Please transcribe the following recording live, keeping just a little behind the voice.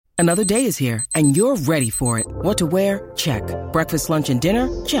Another day is here, and you're ready for it. What to wear? Check. Breakfast, lunch, and dinner?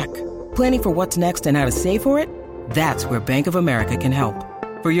 Check. Planning for what's next and how to save for it? That's where Bank of America can help.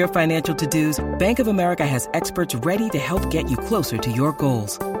 For your financial to-dos, Bank of America has experts ready to help get you closer to your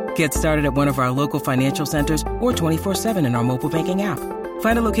goals. Get started at one of our local financial centers or 24/7 in our mobile banking app.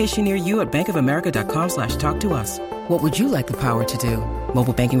 Find a location near you at bankofamerica.com/talktous. What would you like the power to do?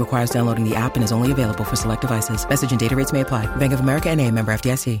 Mobile banking requires downloading the app and is only available for select devices. Message and data rates may apply. Bank of America N.A., member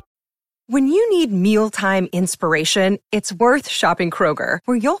FDIC. When you need mealtime inspiration, it's worth shopping Kroger,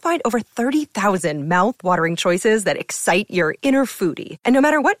 where you'll find over 30,000 mouth-watering choices that excite your inner foodie. And no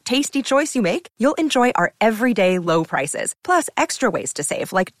matter what tasty choice you make, you'll enjoy our everyday low prices, plus extra ways to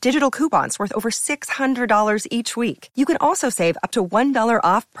save, like digital coupons worth over $600 each week. You can also save up to $1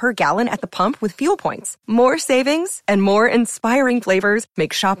 off per gallon at the pump with fuel points. More savings and more inspiring flavors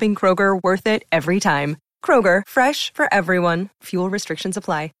make shopping Kroger worth it every time. Kroger, fresh for everyone. Fuel restrictions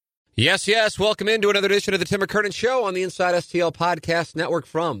apply. Yes, yes. Welcome into another edition of the Tim McKernan Show on the Inside STL Podcast Network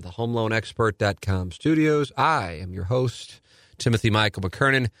from the HomeLoanExpert.com studios. I am your host, Timothy Michael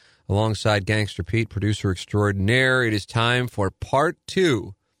McKernan, alongside Gangster Pete, producer extraordinaire. It is time for part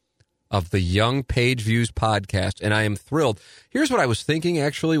 2 of the Young Pageviews podcast, and I am thrilled. Here's what I was thinking,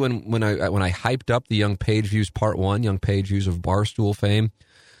 actually, when I hyped up the Young Pageviews part 1, Young Pageviews of Barstool fame.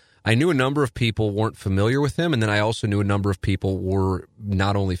 I knew a number of people weren't familiar with him, and then I also knew a number of people were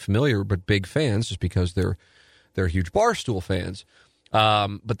not only familiar but big fans, just because they're huge Barstool fans.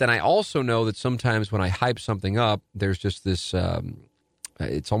 But then I also know that sometimes when I hype something up, there's just this.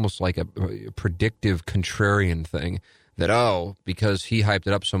 It's almost like a predictive contrarian thing that because he hyped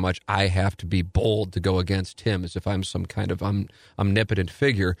it up so much, I have to be bold to go against him, as if I'm some kind of omnipotent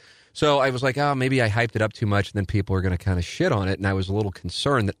figure. So I was like, maybe I hyped it up too much, and then people are going to kind of shit on it. And I was a little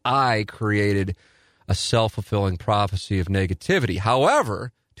concerned that I created a self-fulfilling prophecy of negativity.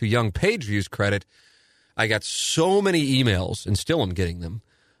 However, to Young Pageviews' credit, I got so many emails, and still am getting them,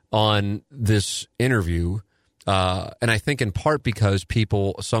 on this interview. And I think in part because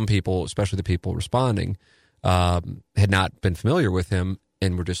some people, especially the people responding, had not been familiar with him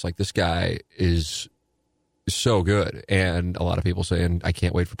and were just like, this guy is so good. And a lot of people saying, I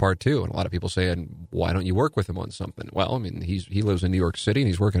can't wait for part 2. And a lot of people saying, why don't you work with him on something? Well, I mean, he lives in New York City and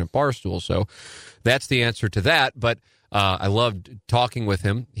he's working at Barstool. So that's the answer to that. But I loved talking with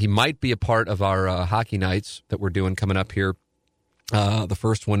him. He might be a part of our hockey nights that we're doing coming up here. The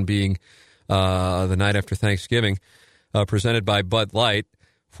first one being the night after Thanksgiving, presented by Bud Light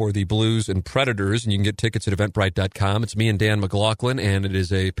for the Blues and Predators, and you can get tickets at Eventbrite.com. It's me and Dan McLaughlin, and it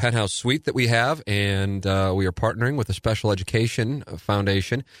is a penthouse suite that we have, and we are partnering with the Special Education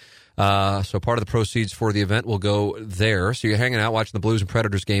Foundation. So part of the proceeds for the event will go there. So you're hanging out watching the Blues and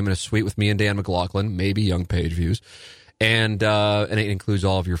Predators game in a suite with me and Dan McLaughlin, maybe Young Pageviews, and it includes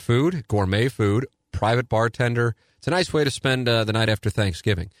all of your food, gourmet food, private bartender. It's a nice way to spend the night after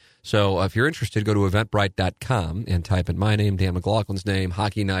Thanksgiving. So if you're interested, go to Eventbrite.com and type in my name, Dan McLaughlin's name,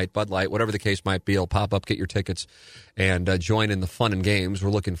 Hockey Night, Bud Light, whatever the case might be. It'll pop up, get your tickets, and join in the fun and games.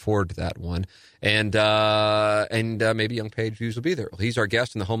 We're looking forward to that one. And maybe Young Pageviews will be there. He's our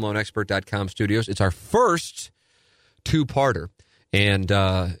guest in the HomeLoanExpert.com studios. It's our first two-parter. And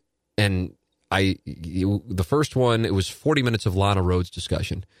the first one, it was 40 minutes of Lana Rhoades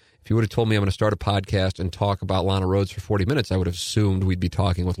discussion. If you would have told me I'm going to start a podcast and talk about Lana Rhoades for 40 minutes, I would have assumed we'd be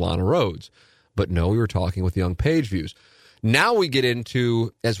talking with Lana Rhoades. But no, we were talking with Young Pageviews. Now we get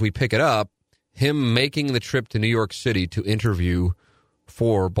into, as we pick it up, him making the trip to New York City to interview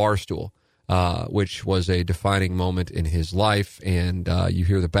for Barstool, which was a defining moment in his life. And you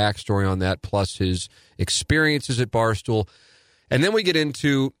hear the backstory on that, plus his experiences at Barstool. And then we get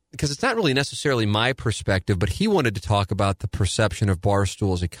into, because it's not really necessarily my perspective, but he wanted to talk about the perception of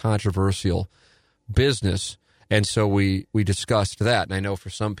Barstool as a controversial business. And so we discussed that. And I know for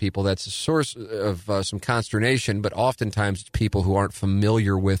some people that's a source of some consternation, but oftentimes it's people who aren't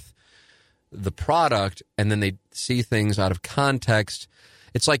familiar with the product and then they see things out of context.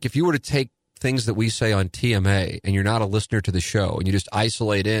 It's like if you were to take things that we say on TMA and you're not a listener to the show and you just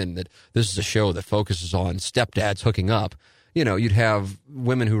isolate in that this is a show that focuses on stepdads hooking up, you know, you'd have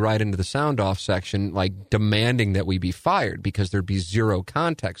women who write into the sound off section like demanding that we be fired because there'd be zero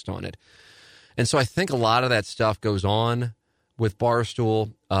context on it. And so I think a lot of that stuff goes on with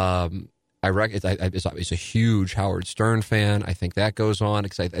Barstool. He's a huge Howard Stern fan. I think that goes on.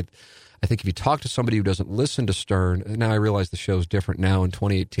 Because I think if you talk to somebody who doesn't listen to Stern, now I realize the show's different now in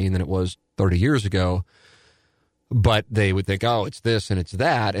 2018 than it was 30 years ago, but they would think, oh, it's this and it's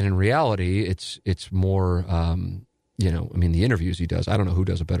that. And in reality, it's more... the interviews he does, I don't know who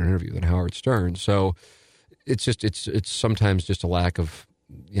does a better interview than Howard Stern. So it's sometimes just a lack of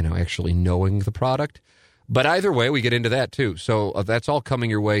actually knowing the product. But either way, we get into that too. So that's all coming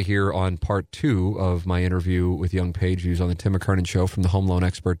your way here on part 2 of my interview with young Pageviews on the Tim McKernan Show from the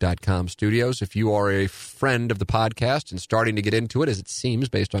HomeLoanExpert.com studios. If you are a friend of the podcast and starting to get into it, as it seems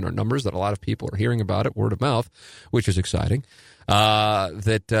based on our numbers that a lot of people are hearing about it, word of mouth, which is exciting,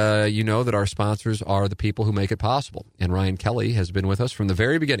 you know that our sponsors are the people who make it possible. And Ryan Kelly has been with us from the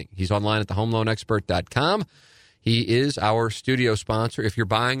very beginning. He's online at the HomeLoanExpert.com. He is our studio sponsor. If you're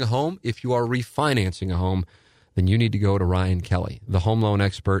buying a home, if you are refinancing a home, then you need to go to Ryan Kelly,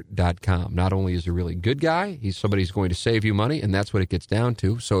 thehomeloanexpert.com. Not only is he a really good guy, he's somebody who's going to save you money, and that's what it gets down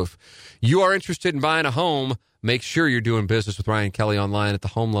to. So if you are interested in buying a home, make sure you're doing business with Ryan Kelly online at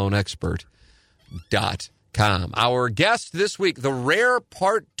thehomeloanexpert.com. Our guest this week, the rare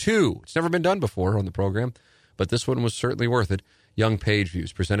part 2. It's never been done before on the program, but this one was certainly worth it. Young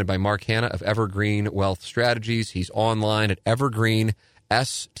Pageviews, presented by Mark Hanna of Evergreen Wealth Strategies. He's online at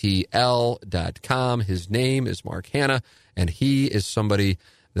evergreenstl.com. His name is Mark Hanna, and he is somebody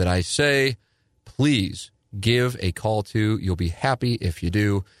that I say, please give a call to. You'll be happy if you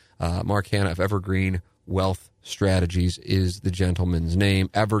do. Mark Hanna of Evergreen Wealth Strategies is the gentleman's name.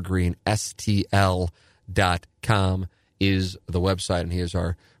 Evergreenstl.com is the website, and he is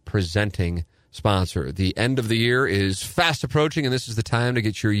our presenting sponsor. The end of the year is fast approaching, and this is the time to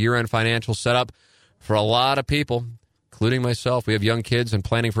get your year-end financials set up for a lot of people, including myself. We have young kids and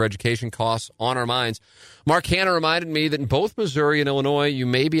planning for education costs on our minds. Mark Hanna reminded me that in both Missouri and Illinois, you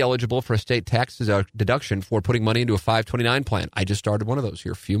may be eligible for a state tax deduction for putting money into a 529 plan. I just started one of those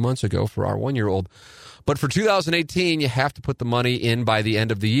here a few months ago for our 1-year-old. But for 2018, you have to put the money in by the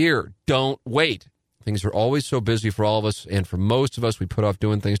end of the year. Don't wait. Things are always so busy for all of us, and for most of us, we put off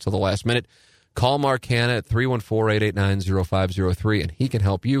doing things till the last minute. Call Mark Hanna at 314-889-0503, and he can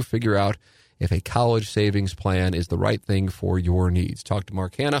help you figure out if a college savings plan is the right thing for your needs. Talk to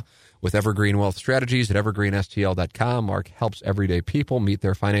Mark Hanna with Evergreen Wealth Strategies at evergreenstl.com. Mark helps everyday people meet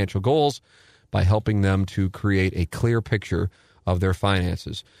their financial goals by helping them to create a clear picture of their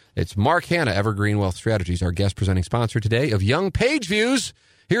finances. It's Mark Hanna, Evergreen Wealth Strategies, our guest presenting sponsor today of Young Pageviews.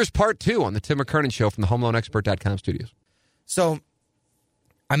 Here's part 2 on the Tim McKernan Show from the HomeLoanExpert.com studios. So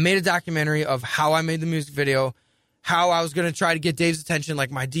I made a documentary of how I made the music video, how I was going to try to get Dave's attention,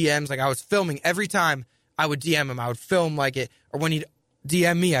 like my DMs. Like I was filming every time I would DM him. I would film like it. Or when he'd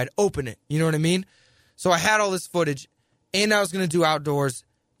DM me, I'd open it. You know what I mean? So I had all this footage, and I was going to do outdoors,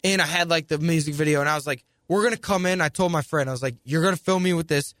 and I had like the music video, and I was like, we're going to come in. I told my friend, I was like, you're going to film me with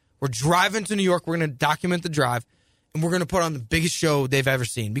this. We're driving to New York. We're going to document the drive, and we're going to put on the biggest show they've ever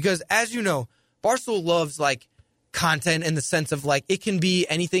seen. Because as you know, Barstool loves like content in the sense of like it can be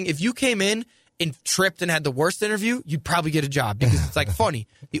anything. If you came in and tripped and had the worst interview, you'd probably get a job because it's like funny.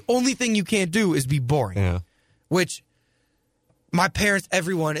 The only thing you can't do is be boring. Yeah. Which my parents,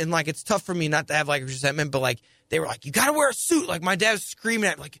 everyone, and like it's tough for me not to have like resentment, but like they were like, you gotta wear a suit. Like my dad was screaming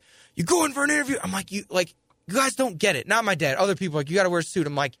at me, like, you go in for an interview. I'm like, you guys don't get it. Not my dad. Other people like, you gotta wear a suit.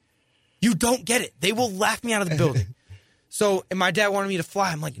 I'm like, you don't get it. They will laugh me out of the building. So, and my dad wanted me to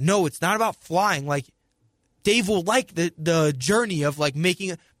fly. I'm like, no, it's not about flying. Like, Dave will like the journey of like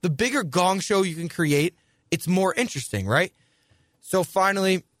making the bigger gong show you can create. It's more interesting, right? So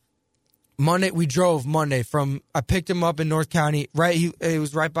finally, we drove Monday I picked him up in North County. Right, it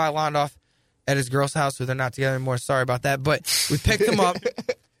was right by Londoff at his girl's house, who they're not together anymore. Sorry about that. But we picked him up,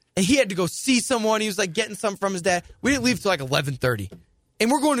 and he had to go see someone. He was like getting something from his dad. We didn't leave till like 11:30, and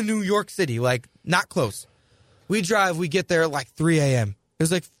we're going to New York City, like not close. We drive. We get there at like 3 a.m. It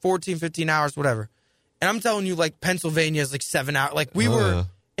was like 14, 15 hours, whatever. And I'm telling you, like, Pennsylvania is like 7 hours. Like, we were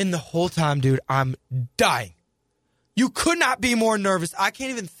in the whole time, dude, I'm dying. You could not be more nervous. I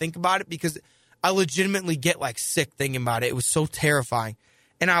can't even think about it because I legitimately get, like, sick thinking about it. It was so terrifying.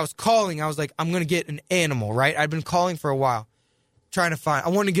 And I was calling. I was like, I'm going to get an animal, right? I'd been calling for a while, trying to find. I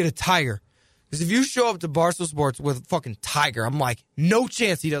want to get a tiger. Because if you show up to Barstool Sports with a fucking tiger, I'm like, no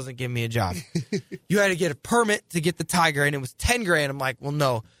chance he doesn't give me a job. You had to get a permit to get the tiger, and it was $10,000. I'm like, well,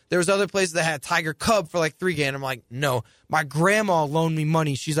 no. There was other places that had a tiger cub for like $3,000. I'm like, no. My grandma loaned me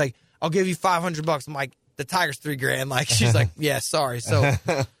money. She's like, I'll give you $500. I'm like, the tiger's $3,000. Like, she's like, yeah, sorry. So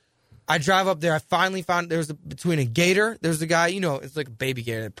I drive up there. I finally found there was between a gator. There was a guy, it's like a baby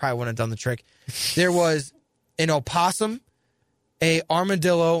gator that probably wouldn't have done the trick. There was an opossum, a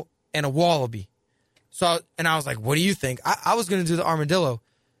armadillo, and a wallaby. So, and I was like, what do you think? I was going to do the armadillo.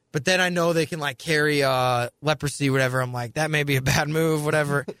 But then I know they can, like, carry leprosy, whatever. I'm like, that may be a bad move,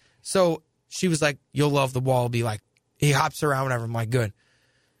 whatever. So she was like, you'll love the wallaby. Like, he hops around, whatever. I'm like, good.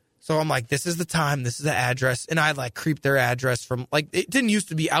 So I'm like, this is the time. This is the address. And I, like, creeped their address from, like, it didn't used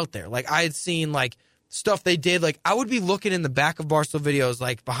to be out there. Like, I had seen, like, stuff they did. Like, I would be looking in the back of Barstool videos,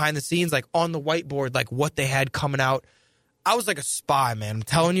 like, behind the scenes, like, on the whiteboard, like, what they had coming out. I was like a spy, man. I'm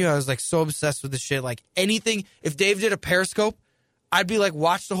telling you, I was, like, so obsessed with this shit. Like, anything, if Dave did a Periscope, I'd be like,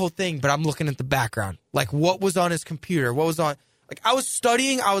 watch the whole thing, but I'm looking at the background. Like, what was on his computer? What was on... Like, I was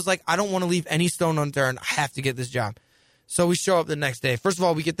studying. I was like, I don't want to leave any stone unturned. I have to get this job. So we show up the next day. First of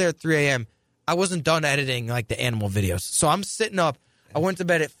all, we get there at 3 a.m. I wasn't done editing, like, the animal videos. So I'm sitting up. I went to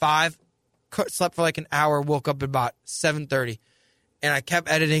bed at 5, slept for like an hour, woke up at about 7:30. And I kept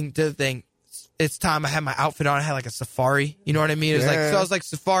editing the thing. It's time. I had my outfit on. I had, like, a safari. You know what I mean? It was like, so I was like,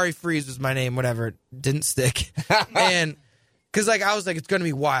 Safari Freeze was my name, whatever. It didn't stick. And, because, like, I was like, it's going to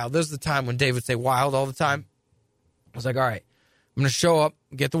be wild. This was the time when Dave would say wild all the time. I was like, all right. I'm going to show up,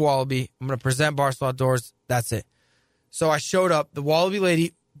 get the Wallaby. I'm going to present Barstool Outdoors. That's it. So I showed up. The Wallaby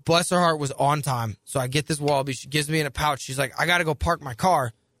lady, bless her heart, was on time. So I get this Wallaby. She gives me in a pouch. She's like, I got to go park my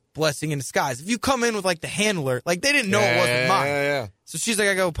car. Blessing in disguise. If you come in with, like, the handler, like, they didn't know it wasn't mine. Yeah. So she's like,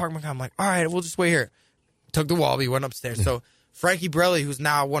 I got to go park my car. I'm like, all right, we'll just wait here. Took the Wallaby, went upstairs. So Frankie Brelli, who's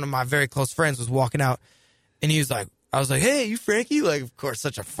now one of my very close friends, was walking out. And he was like, I was like, hey, you Frankie? Like, of course,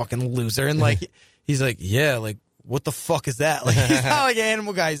 such a fucking loser. And, like, he's like, yeah, like, what the fuck is that? Like, he's not like an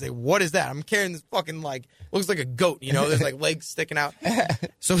animal guy. He's like, what is that? I'm carrying this fucking, like, looks like a goat, you know? There's, like, legs sticking out.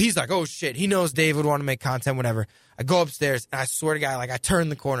 So he's like, oh, shit. He knows Dave would want to make content, whatever. I go upstairs, and I swear to God, like, I turn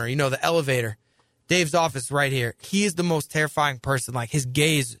the corner. You know, the elevator. Dave's office right here. He is the most terrifying person. Like, his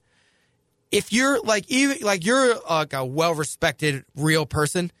gaze. If you're, like, even, like, you're, like, a well-respected, real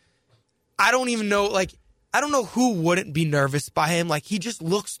person, I don't even know, like, I don't know who wouldn't be nervous by him. Like, he just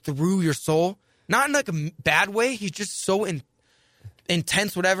looks through your soul. Not in, like, a bad way. He's just so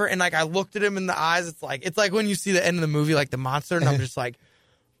intense, whatever. And, like, I looked at him in the eyes. It's like when you see the end of the movie, like, the monster, and I'm just like,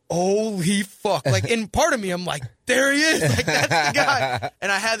 holy fuck. Like, in part of me, I'm like, there he is. Like, that's the guy. And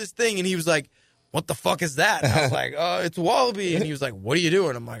I had this thing, and he was like, what the fuck is that? And I was like, it's Wallaby. And he was like, what are you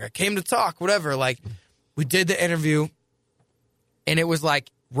doing? I'm like, I came to talk, whatever. Like, we did the interview, and it was like,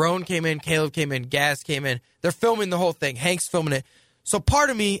 Roan came in, Caleb came in, Gaz came in. They're filming the whole thing. Hank's filming it. So part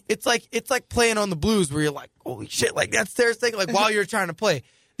of me, it's like playing on the blues where you're like, holy shit, like that's their thing. Like while you're trying to play,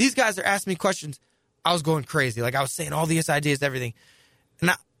 these guys are asking me questions. I was going crazy. Like I was saying all these ideas, everything.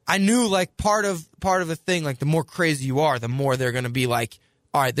 And I knew like part of the thing, like the more crazy you are, the more they're going to be like,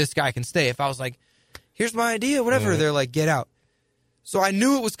 all right, this guy can stay. If I was like, here's my idea, whatever, they're like, get out. So I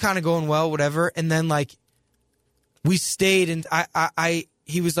knew it was kind of going well, whatever. And then like we stayed and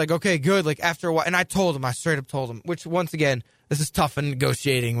he was like, okay, good. Like after a while, and I straight up told him, which once again, this is tough in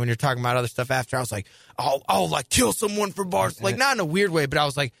negotiating when you're talking about other stuff after. I was like, I'll like kill someone for bars. Like not in a weird way, but I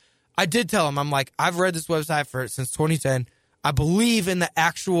was like, I did tell him, I'm like, I've read this website since 2010. I believe in the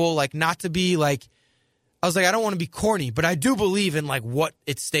actual, like not to be like, I was like, I don't want to be corny, but I do believe in like what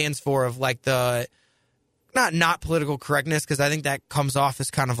it stands for of like the, not political correctness, because I think that comes off as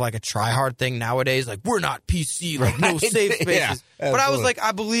kind of like a try-hard thing nowadays. Like, we're not PC, like no safe spaces. Yeah, but I was like,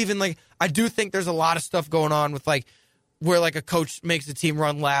 I believe in like, I do think there's a lot of stuff going on with like, where like a coach makes the team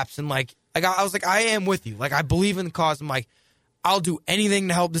run laps and like I was like, I am with you. Like, I believe in the cause. I'm like, I'll do anything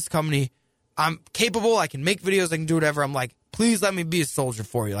to help this company. I'm capable. I can make videos. I can do whatever. I'm like, please let me be a soldier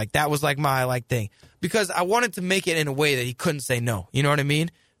for you. Like, that was like my like thing. Because I wanted to make it in a way that he couldn't say no. You know what I mean?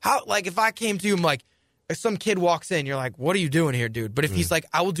 How, like, if I came to you, I'm like, if some kid walks in, you're like, what are you doing here, dude? But if he's like,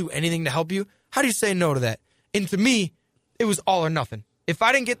 I will do anything to help you, how do you say no to that? And to me, it was all or nothing. If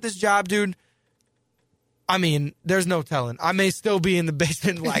I didn't get this job, dude, I mean, there's no telling. I may still be in the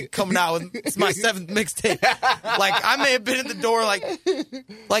basement, like, coming out with it's my 7th mixtape. Like, I may have been in the door, like,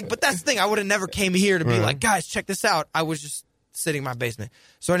 but that's the thing. I would have never came here to be like, guys, check this out. I was just sitting in my basement.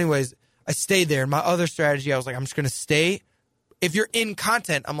 So anyways, I stayed there. My other strategy, I was like, I'm just going to stay. If you're in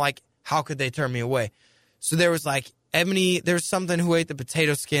content, I'm like, how could they turn me away? So there was like Ebony, there's something who ate the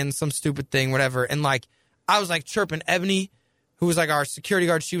potato skin, some stupid thing, whatever. And like, I was like chirping Ebony, who was like our security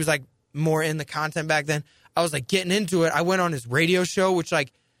guard. She was like more in the content back then. I was like getting into it. I went on his radio show, which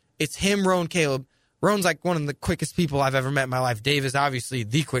like, it's him, Roan, Caleb. Roan's like one of the quickest people I've ever met in my life. Dave is obviously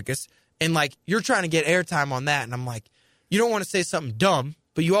the quickest. And like, you're trying to get airtime on that. And I'm like, you don't want to say something dumb,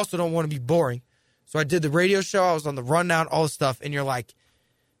 but you also don't want to be boring. So I did the radio show. I was on the rundown, all this stuff. And you're like,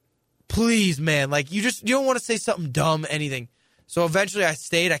 please, man, like you don't want to say something dumb, anything. So eventually I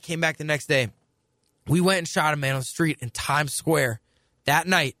stayed. I came back the next day. We went and shot a man on the street in Times Square that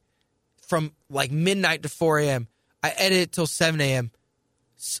night from like midnight to 4 a.m. I edited till 7 a.m.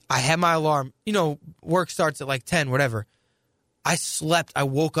 I had my alarm. You know, work starts at like 10, whatever. I slept. I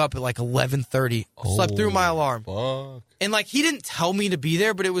woke up at like 11:30. Slept through my alarm. Fuck. And like he didn't tell me to be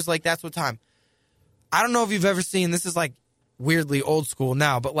there, but it was like, that's what time. I don't know if you've ever seen, this is like weirdly old school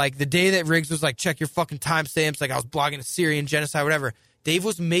now, but like the day that Riggs was like, check your fucking timestamps, like I was blogging a Syrian genocide, whatever, Dave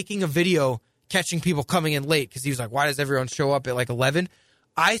was making a video catching people coming in late because he was like, why does everyone show up at like 11?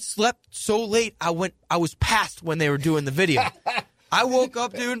 I slept so late, I was past when they were doing the video. I woke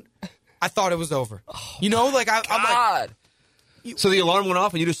up, dude, I thought it was over. You know, like I'm like... So the alarm went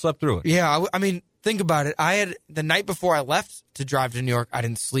off and you just slept through it? Yeah, I mean, think about it. I had, the night before I left to drive to New York, I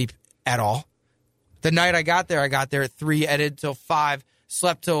didn't sleep at all. The night I got there at 3, edited till 5,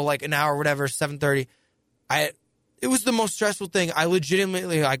 slept till like an hour, whatever, 7:30. It was the most stressful thing. I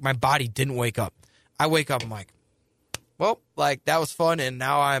legitimately, like, my body didn't wake up. I wake up, I'm like, well, like, that was fun, and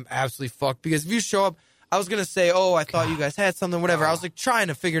now I'm absolutely fucked. Because if you show up, I was going to say, oh, I thought you guys had something, whatever. I was, like, trying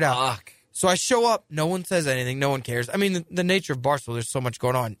to figure it out. So I show up, no one says anything, no one cares. I mean, the nature of Barstool, there's so much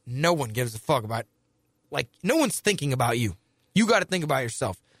going on. No one gives a fuck about, like, no one's thinking about you. You got to think about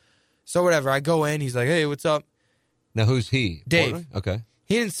yourself. So whatever, I go in, he's like, hey, what's up? Now, who's he? Dave. Portland? Okay.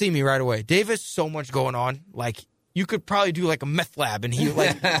 He didn't see me right away. Dave has so much going on. Like, you could probably do, like, a meth lab, and he,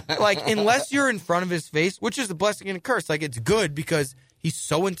 like, unless you're in front of his face, which is a blessing and a curse, like, it's good because he's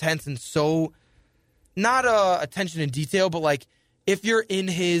so intense and so, not attention to detail, but, like, if you're in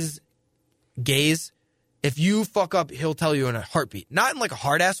his gaze, if you fuck up, he'll tell you in a heartbeat. Not in, like, a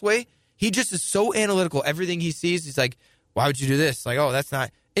hard-ass way. He just is so analytical. Everything he sees, he's like, why would you do this? Like, oh, that's not...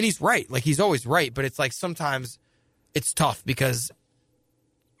 And he's right. Like, he's always right. But it's like sometimes it's tough because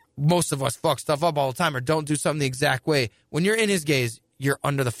most of us fuck stuff up all the time or don't do something the exact way. When you're in his gaze, you're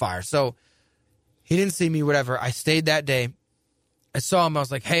under the fire. So he didn't see me, whatever. I stayed that day. I saw him. I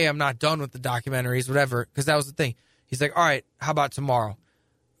was like, hey, I'm not done with the documentaries, whatever. Because that was the thing. He's like, all right, how about tomorrow?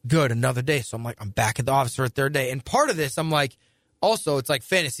 Good, another day. So I'm like, I'm back at the office for a third day. And part of this, I'm like, also, it's like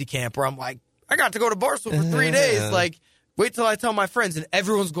fantasy camp where I'm like, I got to go to Barstool for 3 days. Like, wait till I tell my friends, and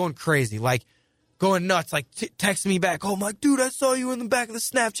everyone's going crazy, like, going nuts, like, texting me back, oh, my dude, I saw you in the back of the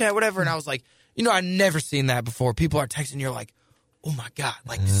Snapchat, whatever, and I was like, you know, I've never seen that before. People are texting, you're like, oh, my God,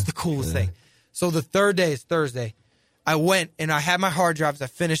 like, this is the coolest thing. So the third day is Thursday. I went, and I had my hard drives, I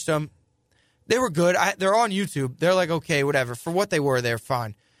finished them. They were good. They're on YouTube. They're like, okay, whatever. For what they were, they're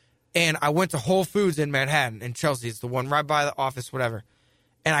fine. And I went to Whole Foods in Manhattan, in Chelsea. It's the one right by the office, whatever.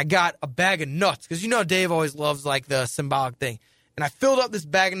 And I got a bag of nuts, because you know Dave always loves, like, the symbolic thing. And I filled up this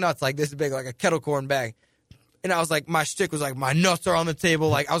bag of nuts, like this big, like a kettle corn bag. And I was like, my shtick was like, my nuts are on the table.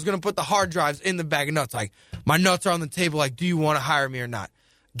 Like, I was going to put the hard drives in the bag of nuts. Like, my nuts are on the table. Like, do you want to hire me or not?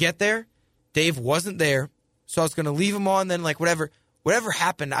 Get there. Dave wasn't there. So I was going to leave him on. Then, like, whatever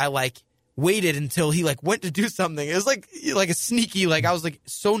happened, I, like, waited until he, like, went to do something. It was like a sneaky, like, I was, like,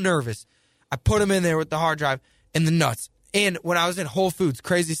 so nervous. I put him in there with the hard drive and the nuts. And when I was in Whole Foods,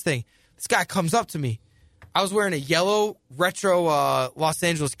 craziest thing, this guy comes up to me. I was wearing a yellow retro Los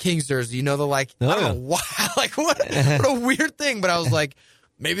Angeles Kings jersey. You know, the like, I don't know why. Like, what a weird thing. But I was like,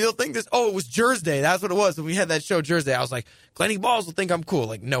 maybe they'll think this. Oh, it was Jersey Day. That's what it was. When we had that show, Jersey Day, I was like, Glenny Balls will think I'm cool.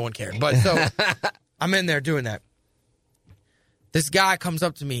 Like, no one cared. But so I'm in there doing that. This guy comes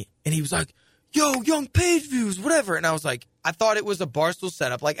up to me, and he was like, yo, young Pageviews, whatever. And I was like, I thought it was a Barstool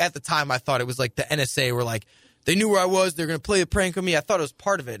setup. Like, at the time, I thought it was like the NSA were like, they knew where I was. They're going to play a prank on me. I thought it was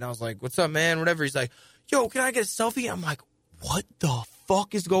part of it. And I was like, what's up, man? Whatever. He's like, yo, can I get a selfie? I'm like, what the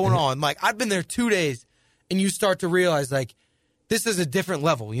fuck is going on? Like, I've been there 2 days, and you start to realize, like, this is a different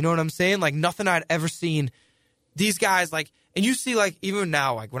level. You know what I'm saying? Like, nothing I'd ever seen. These guys, like, and you see, like, even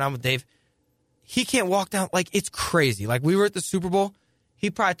now, like, when I'm with Dave, he can't walk down. Like, it's crazy. Like, we were at the Super Bowl.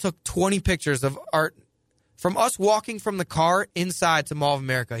 He probably took 20 pictures of art. From us walking from the car inside to Mall of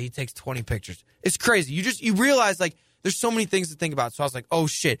America, he takes 20 pictures. It's crazy. You realize, like, there's so many things to think about. So I was like, oh,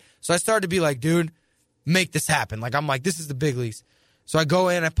 shit. So I started to be like, dude, make this happen. Like, I'm like, this is the big leagues. So I go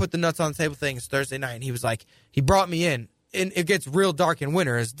in, I put the nuts on the table thing. It's Thursday night. And he was like, he brought me in. And it gets real dark in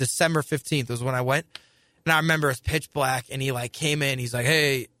winter. It's December 15th was when I went. And I remember it's pitch black. And he, like, came in. He's like,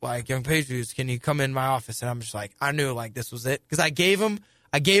 hey, like, young Pageviews, can you come in my office? And I'm just like, I knew, like, this was it. Because I gave him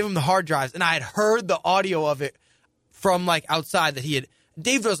the hard drives. And I had heard the audio of it from, like, outside that he had.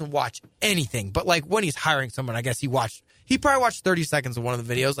 Dave doesn't watch anything, but, like, when he's hiring someone, I guess he probably watched 30 seconds of one of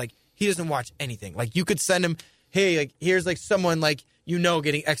the videos. Like, he doesn't watch anything. Like, you could send him, hey, like, here's, like, someone, like, you know,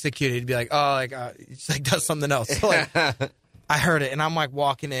 getting executed. He'd be like, oh, like, he just, like, does something else. So, like, I heard it, and I'm, like,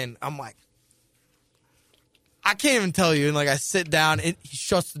 walking in. I'm like, I can't even tell you. And, like, I sit down, and he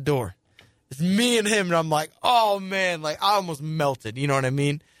shuts the door. It's me and him, and I'm like, oh, man. Like, I almost melted. You know what I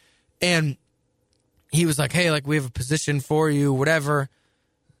mean? And he was like, hey, like, we have a position for you, whatever.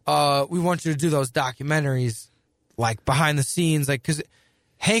 We want you to do those documentaries, like, behind the scenes, like, because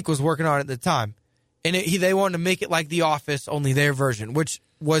Hank was working on it at the time. And they wanted to make it like The Office, only their version, which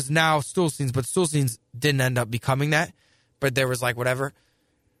was now Stool Scenes, but Stool Scenes didn't end up becoming that. but there was like whatever.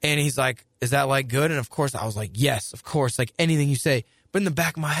 And he's like, is that like good? And of course I was like, yes, of course, like anything you say. But in the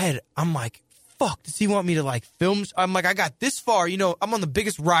back of my head, I'm like, fuck, does he want me to like film? I'm like, I got this far, you know, I'm on the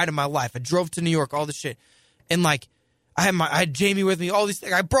biggest ride of my life. I drove to New York, all this shit. And like, I had Jamie with me, all these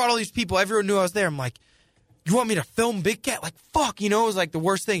things. I brought all these people. Everyone knew I was there. I'm like, you want me to film Big Cat? Like, fuck, you know, it was like the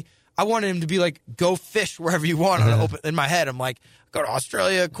worst thing. I wanted him to be like, go fish wherever you want. In my head, I'm like, go to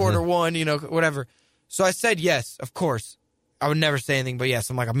Australia, Q1, you know, whatever. So I said yes, of course. I would never say anything, but yes,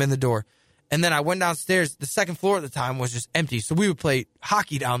 I'm like, I'm in the door. And then I went downstairs. The second floor at the time was just empty. So we would play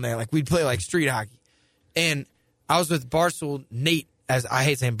hockey down there. Like, we'd play like street hockey. And I was with Barstool Nate, as I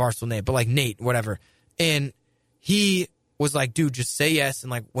hate saying Barstool Nate, but like Nate, whatever. And he was like, dude, just say yes. And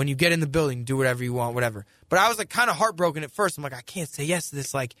like, when you get in the building, do whatever you want, whatever. But I was like kind of heartbroken at first. I'm like, I can't say yes to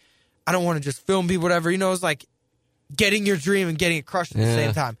this. Like, I don't want to just film people, whatever. You know, it's like getting your dream and getting it crushed at the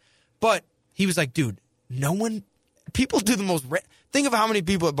same time. But he was like, dude, people do the most... Think of how many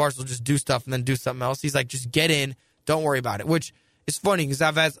people at Barstool just do stuff and then do something else. He's like, just get in, don't worry about it. Which is funny because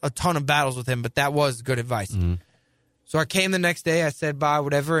I've had a ton of battles with him, but that was good advice. Mm-hmm. So I came the next day, I said bye,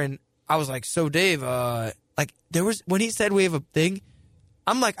 whatever, and I was like, so Dave, like there was... When he said we have a thing,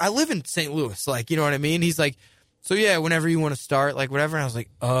 I'm like, I live in St. Louis, like, you know what I mean? He's like, so yeah, whenever you want to start, like whatever. And I was like,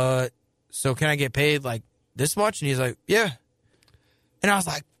 so can I get paid like this much? And he's like, yeah. And I was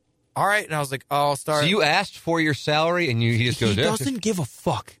like, all right. And I was like, oh, I'll start. So you asked for your salary and he just goes, he doesn't give a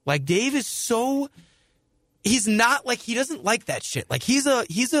fuck. Like Dave is so, he's not like, he doesn't like that shit. Like he's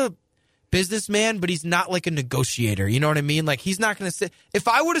a businessman, but he's not like a negotiator. You know what I mean? Like he's not going to say, if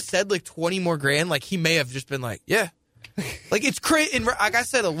I would have said like 20 more grand, like he may have just been like, yeah. Like it's crazy. Like I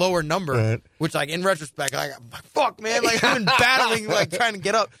said, a lower number, right. Which like in retrospect, like fuck man, like I've been battling, like trying to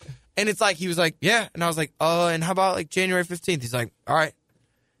get up. And it's like, he was like, yeah. And I was like, and how about like January 15th? He's like, all right.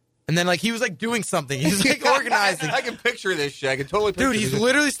 And then, like, he was, like, doing something. He was, like, organizing. I can picture this shit. I can totally picture this. Dude, he's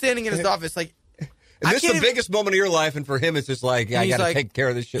literally standing in his office, like... And this is the biggest moment of your life, and for him, it's just like, I gotta take care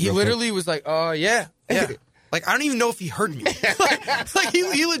of this shit. He literally was like, yeah. Like, I don't even know if he heard me. like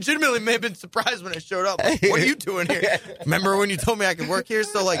he legitimately may have been surprised when I showed up. Like, what are you doing here? Remember when you told me I could work here?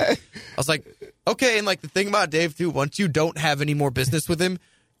 So, like, I was like, okay. And, like, the thing about Dave, too, once you don't have any more business with him,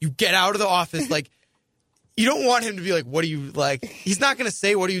 you get out of the office, like... You don't want him to be like, what are you, like, he's not going to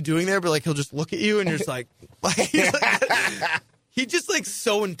say, what are you doing there? But, like, he'll just look at you and you're just like he just, like,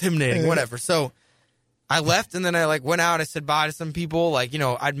 so intimidating, whatever. So I left and then I, like, went out. I said bye to some people. Like, you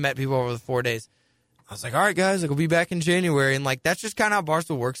know, I'd met people over the 4 days. I was like, all right, guys, like, we'll be back in January. And, like, that's just kind of how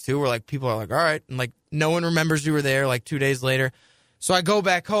Barstool works, too, where, like, people are like, all right. And, like, no one remembers you were there, like, 2 days later. So I go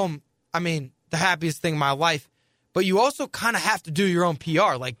back home. I mean, the happiest thing in my life. But you also kind of have to do your own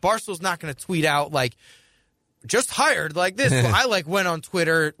PR. Like, Barstool's not going to tweet out, like, just hired like this. So I like went on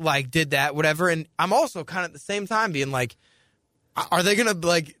Twitter, like did that, whatever. And I'm also kind of at the same time being like, are they going to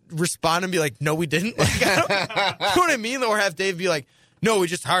like respond and be like, no, we didn't? Like, you know what I mean? Or have Dave be like, no, we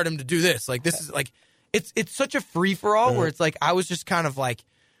just hired him to do this. Like, this is like, it's such a free for all where it's like, I was just kind of like,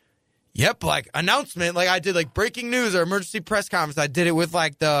 yep, like announcement. Like I did like breaking news or emergency press conference. I did it with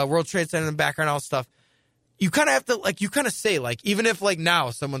like the World Trade Center in the background, all stuff. You kind of have to, like, you kind of say, like, even if, like, now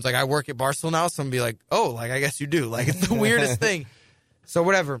someone's like, I work at Barstool now, someone be like, oh, like, I guess you do. Like, it's the weirdest thing. So,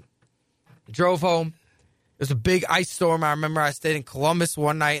 whatever. Drove home. There's a big ice storm. I remember I stayed in Columbus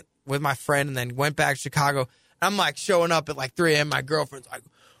one night with my friend and then went back to Chicago. I'm, like, showing up at, like, 3 a.m. My girlfriend's like,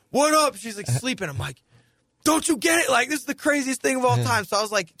 what up? She's, like, sleeping. I'm like, don't you get it? Like, this is the craziest thing of all time. So, I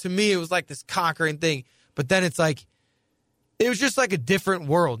was like, to me, it was, like, this conquering thing. But then it's, like, it was just, like, a different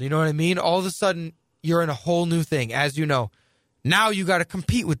world. You know what I mean? All of a sudden... You're in a whole new thing, as you know. Now you got to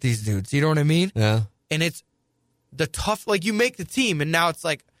compete with these dudes. You know what I mean? Yeah. And it's the tough, like you make the team, and now it's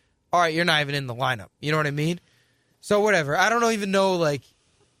like, all right, you're not even in the lineup. You know what I mean? So whatever. I don't even know, like,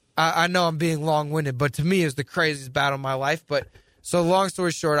 I know I'm being long-winded, but to me, it's the craziest battle of my life. But so long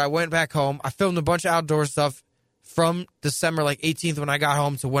story short, I went back home. I filmed a bunch of outdoor stuff from December, like 18th when I got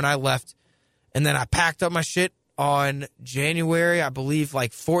home to when I left. And then I packed up my shit. On January, I believe,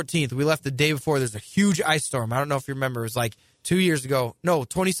 like 14th, we left the day before. There's a huge ice storm. I don't know if you remember. It was like 2 years ago. No,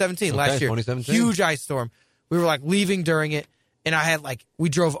 2017, last year. 2017. Huge ice storm. We were like leaving during it, and I had like, we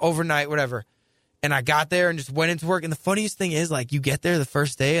drove overnight, whatever. And I got there and just went into work. And the funniest thing is, like, you get there the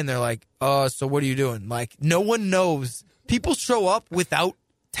first day, and they're like, so what are you doing? Like, no one knows. People show up without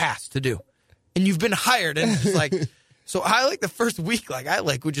tasks to do. And you've been hired, and it's just like, so I, like, the first week, like, I,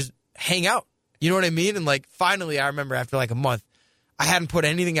 like, would just hang out. You know what I mean? And, like, finally, I remember after, like, a month, I hadn't put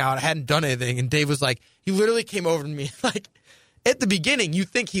anything out. I hadn't done anything. And Dave was like, he literally came over to me. Like, at the beginning, you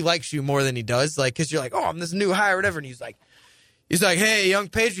think he likes you more than he does. Like, because you're like, oh, I'm this new hire or whatever. And he's like, hey, young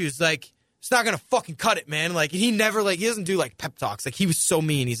Pageviews, like, it's not going to fucking cut it, man. Like, he never, like, he doesn't do, like, pep talks. Like, he was so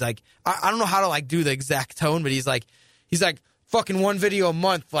mean. He's like, I don't know how to, like, do the exact tone, but he's like, fucking one video a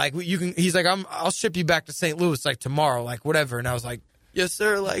month. Like, you can, he's like, I'll ship you back to St. Louis, like, tomorrow, like, whatever. And I was like, yes,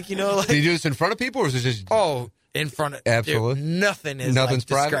 sir. Like, you know, like. Did you do this in front of people, or was it just? Oh, in front of. Absolutely. Dude, nothing's like,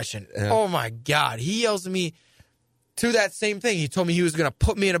 discretion. Yeah. Oh, my God. He yells at me to that same thing. He told me he was going to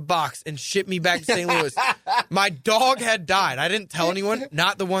put me in a box and ship me back to St. Louis. My dog had died. I didn't tell anyone.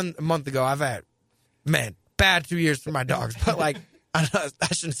 Not the one a month ago. I've had, man, bad 2 years for my dogs. But, like, I shouldn't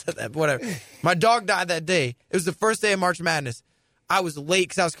have said that, but whatever. My dog died that day. It was the first day of March Madness. I was late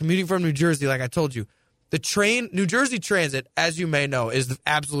because I was commuting from New Jersey, like I told you. The train, New Jersey Transit, as you may know, is the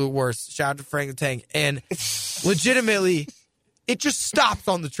absolute worst. Shout out to Frank the Tank. And legitimately, it just stops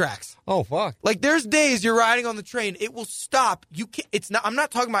on the tracks. Oh, fuck. Like, there's days you're riding on the train, it will stop. You can't, it's not, I'm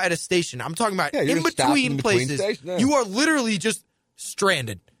not talking about at a station. I'm talking about in between places. You are literally just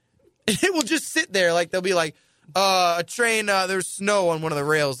stranded. And it will just sit there. Like, they'll be like, a train, there's snow on one of the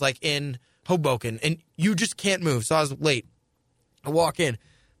rails, like in Hoboken, and you just can't move. So I was late. I walk in.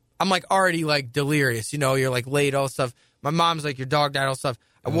 I'm, like, already, like, delirious. You know, you're, like, late, all stuff. My mom's like, your dog died, all stuff.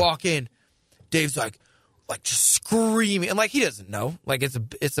 I walk in. Dave's like just screaming. And, like, he doesn't know. Like, it's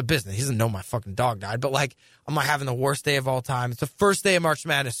a business. He doesn't know my fucking dog died. But, like, I'm, like, having the worst day of all time. It's the first day of March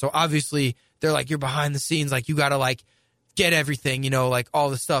Madness. So, obviously, they're like, you're behind the scenes. Like, you got to, like, get everything, you know, like,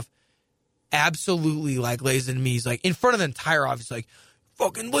 all this stuff. Absolutely, like, lays into me. He's, like, in front of the entire office, like,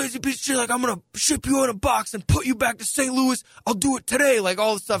 fucking lazy piece of shit, like, I'm going to ship you in a box and put you back to St. Louis. I'll do it today, like,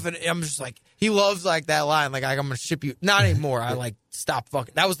 all this stuff. And I'm just like, he loves, like, that line, like, I'm going to ship you. Not anymore. I, like, stopped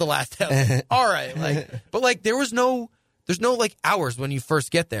fucking. That was the last time. All right. Like, but, like, there's no, like, hours when you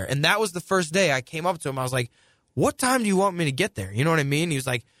first get there. And that was the first day I came up to him. I was like, what time do you want me to get there? You know what I mean? He was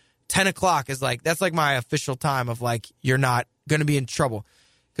like, 10 o'clock is, like, that's, like, my official time of, like, you're not going to be in trouble.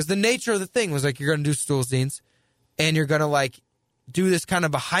 Because the nature of the thing was, like, you're going to do stool scenes and you're going to, like, do this kind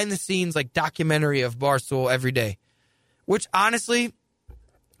of behind-the-scenes, like, documentary of Barstool every day. Which, honestly,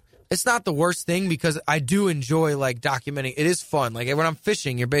 it's not the worst thing because I do enjoy, like, documenting. It is fun. Like, when I'm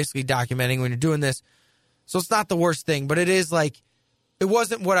fishing, you're basically documenting when you're doing this. So it's not the worst thing. But it is, like, it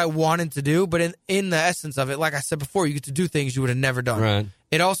wasn't what I wanted to do. But in the essence of it, like I said before, you get to do things you would have never done. Right.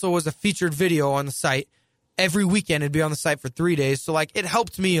 It also was a featured video on the site. Every weekend, it'd be on the site for 3 days. So, like, it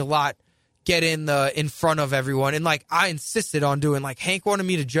helped me a lot get in front of everyone. And, like, I insisted on doing, like, Hank wanted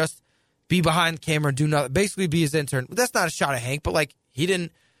me to just be behind the camera and do nothing, basically be his intern. That's not a shot at Hank, but, like, he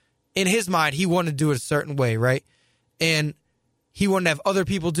didn't, in his mind, he wanted to do it a certain way, right? And he wanted to have other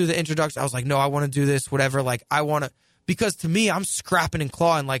people do the introduction. I was like, no, I want to do this, whatever. Like, I want to, because to me, I'm scrapping and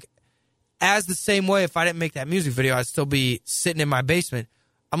clawing. Like, as the same way, if I didn't make that music video, I'd still be sitting in my basement.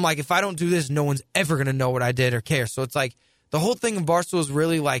 I'm like, if I don't do this, no one's ever going to know what I did or care. So it's like, the whole thing of Barstool is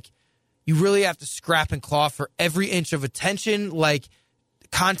really like, you really have to scrap and claw for every inch of attention, like,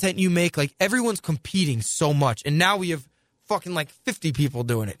 content you make. Like, everyone's competing so much. And now we have fucking, like, 50 people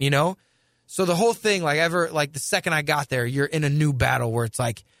doing it, you know? So the whole thing, like, the second I got there, you're in a new battle where it's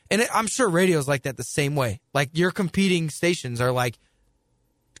like, and I'm sure radio's like that the same way. Like, your competing stations are, like,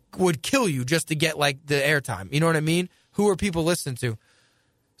 would kill you just to get, like, the airtime. You know what I mean? Who are people listening to?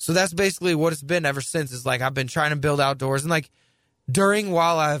 So that's basically what it's been ever since. Is like, I've been trying to build outdoors, and, like,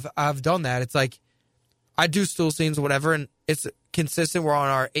 while I've done that, it's like I do stool scenes or whatever, and it's consistent. We're on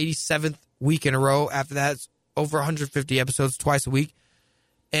our 87th week in a row. After that, it's over 150 episodes twice a week,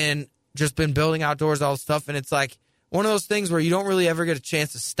 and just been building outdoors, all this stuff. And it's like one of those things where you don't really ever get a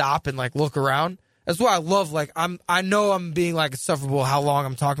chance to stop and, like, look around. That's why I love, like, I know I'm being, like, insufferable how long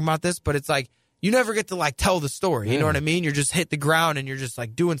I'm talking about this, but it's like you never get to, like, tell the story. You know what I mean? You're just hit the ground and you're just,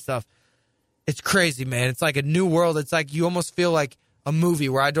 like, doing stuff. It's crazy, man. It's like a new world. It's like you almost feel like a movie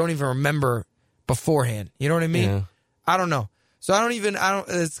where I don't even remember beforehand. You know what I mean? Yeah. I don't know. So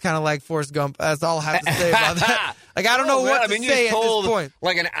it's kind of like Forrest Gump. That's all I have to say about that. Like, I don't know what to say at this point.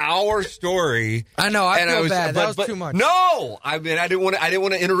 Like an hour story. I know. I feel bad. That was too much. No, I mean, I didn't want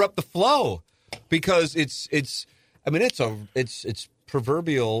to interrupt the flow because it's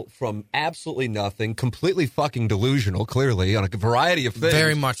proverbial from absolutely nothing, completely fucking delusional, clearly, on a variety of things.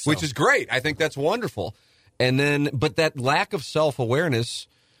 Very much so. Which is great. I think that's wonderful. And then, but that lack of self-awareness,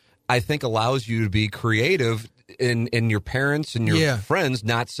 I think, allows you to be creative in your parents and your friends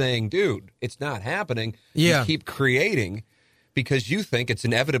not saying, dude, it's not happening. You keep creating because you think it's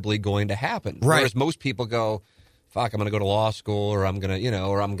inevitably going to happen. Right. Whereas most people go, fuck, I'm going to go to law school, or I'm going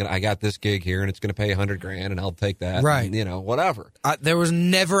to, I got this gig here and it's going to pay $100,000 and I'll take that. Right. And, whatever. There was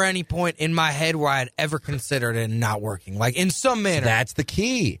never any point in my head where I'd ever considered it not working. Like, in some manner. That's the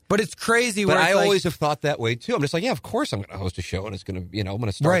key. But it's crazy. But I like, always have thought that way, too. I'm just like, yeah, of course I'm going to host a show and it's going to, I'm going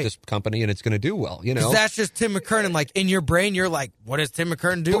to start this company and it's going to do well, 'Cause that's just Tim McKernan. Like, in your brain, you're like, what does Tim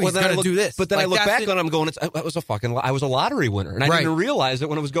McKernan do? He's going to do this. But then like, I look back on it, I'm going, I was a lottery winner. And I didn't even realize it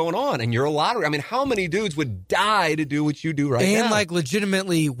when it was going on. And you're a lottery. I mean, how many dudes would die to do what you do right now? And, like,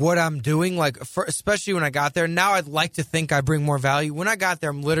 legitimately what I'm doing, like, especially when I got there, now I'd like to think I bring more value. When I got there,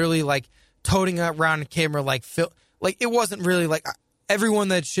 I'm literally, like, toting around a camera, like, it wasn't really, like, everyone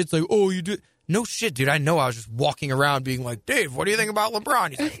that shit's like, oh, you do. No shit, dude. I know I was just walking around being like, Dave, what do you think about LeBron?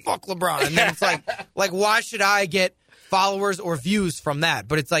 He's like, fuck LeBron. And then it's like, why should I get followers or views from that?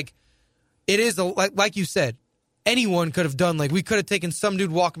 But it's like, it is, like you said, anyone could have done, like, we could have taken some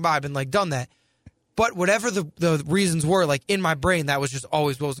dude walking by and been like, done that. But whatever the reasons were, like, in my brain, that was just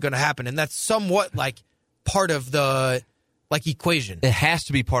always what was going to happen. And that's somewhat, like, part of the, like, equation. It has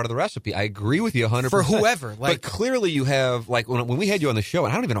to be part of the recipe. I agree with you 100%. For whoever. Like, but clearly you have, like, when we had you on the show,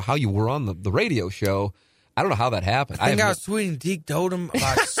 and I don't even know how you were on the radio show. I don't know how that happened. I think I was tweeting Deke Dotem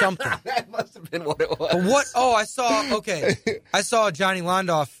about something. That must have been what it was. But what? Oh, I saw Johnny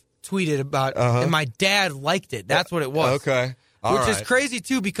Londoff tweeted about, and my dad liked it. That's what it was. Okay. Which is crazy,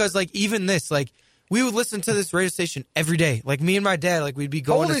 too, because, like, even this, like, we would listen to this radio station every day. Like, me and my dad, like, we'd be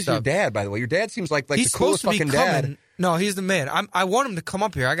going to stuff. How old is your dad, by the way? Your dad seems like he's the coolest fucking dad. No, he's the man. I want him to come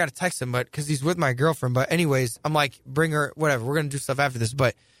up here. I got to text him, but because he's with my girlfriend. But anyways, I'm like, bring her, whatever. We're going to do stuff after this.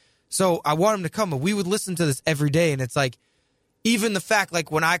 But so I want him to come, but we would listen to this every day. And it's like, even the fact,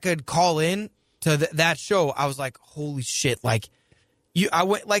 like, when I could call in to that show, I was like, holy shit. Like, I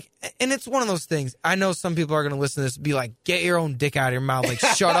went, like, and it's one of those things. I know some people are going to listen to this and be like, get your own dick out of your mouth. Like,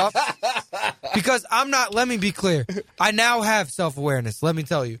 shut up. Because let me be clear. I now have self-awareness. Let me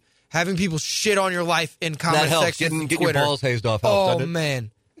tell you. Having people shit on your life in comment sections, Get Twitter. Your balls hazed off helps, doesn't it?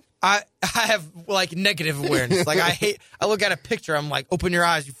 Man. I have, like, negative awareness. Like, I look at a picture, I'm like, open your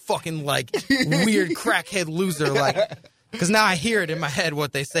eyes, you fucking, like, weird crackhead loser. Like, because now I hear it in my head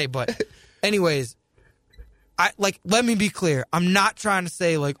what they say. But anyways, let me be clear. I'm not trying to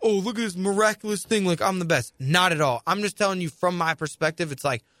say, like, oh, look at this miraculous thing, like, I'm the best. Not at all. I'm just telling you from my perspective, it's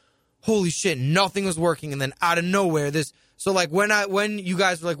like, holy shit, nothing was working, and then out of nowhere, this. So, like, when you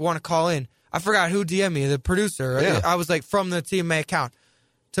guys, like, want to call in, I forgot who DM'd me, the producer. Yeah. I was, like, from the TMA account.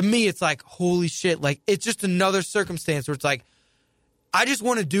 To me, it's like, holy shit. Like, it's just another circumstance where it's like, I just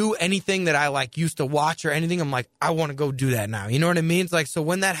want to do anything that I, like, used to watch or anything. I'm like, I want to go do that now. You know what I mean? It's like, so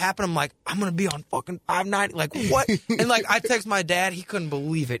when that happened, I'm like, I'm going to be on fucking 590. Like, what? And, like, I text my dad. He couldn't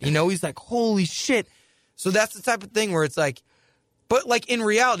believe it. You know, he's like, holy shit. So that's the type of thing where it's like, but, like, in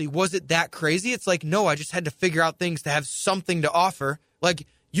reality, was it that crazy? It's like, no, I just had to figure out things to have something to offer. Like,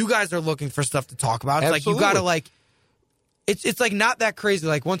 you guys are looking for stuff to talk about. It's Absolutely. like, you got to, like, it's like not that crazy.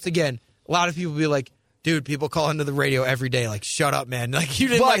 Like, once again, a lot of people be like, dude, people call into the radio every day. Like, shut up, man. Like, you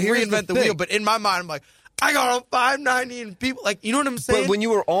didn't, like, reinvent the wheel. But in my mind, I'm like, I got on 590 and people, like, you know what I'm saying? But when you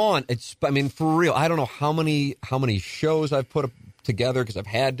were on, I mean, for real, I don't know how many shows I've put together because I've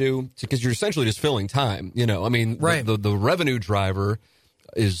had to, because you're essentially just filling time, you know. I mean, right. the revenue driver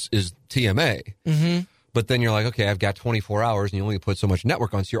is TMA. Mm-hmm. But then you're like, okay, I've got 24 hours and you only put so much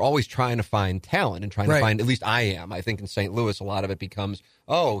network on. So you're always trying to find talent and trying to find, at least I am. I think in St. Louis, a lot of it becomes,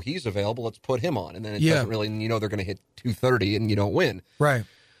 oh, he's available, let's put him on. And then it doesn't really, you know, they're going to hit 230 and you don't win. Right.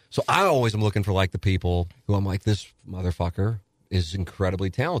 So I always am looking for, like, the people who I'm like, this motherfucker is incredibly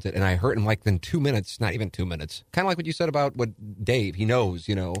talented. And I heard in, like, in 2 minutes, not even 2 minutes, kind of like what you said about what Dave, he knows,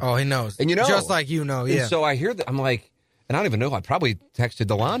 you know. Oh, he knows. And you know. Just like you know, yeah. And so I hear that, I'm like, and I don't even know, I probably texted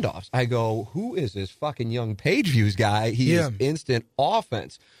the Londoffs. I go, who is this fucking young Pageviews guy? He is instant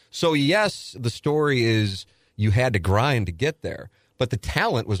offense. So, yes, the story is you had to grind to get there, but the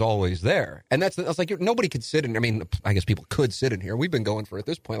talent was always there. And I was like, nobody could sit in, I mean, I guess people could sit in here. We've been going for, at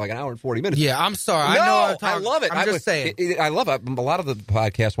this point, like an hour and 40 minutes. Yeah, I'm sorry. No, I love it. I'm just saying. I love it. A lot of the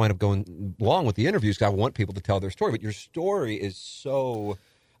podcasts wind up going long with the interviews because I want people to tell their story, but your story is so...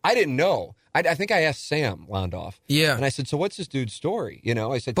 I didn't know. I think I asked Sam Londoff. Yeah. And I said, so what's this dude's story? You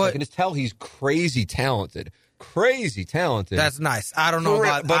know, I said, I can just tell he's crazy talented. Crazy talented. That's nice. I don't know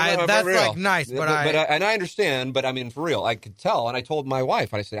about that. That's like nice, but and I understand, but I mean, for real, I could tell. And I told my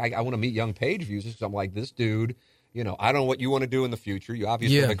wife, I said, I want to meet young Pageviews because I'm like, this dude, you know, I don't know what you want to do in the future. You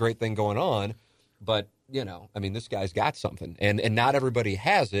obviously have a great thing going on, but, you know, I mean, this guy's got something. And not everybody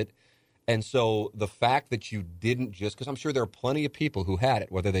has it. And so the fact that you didn't just, because I'm sure there are plenty of people who had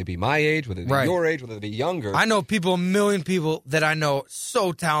it, whether they be my age, whether they be your age, whether they be younger. I know people, a million people that I know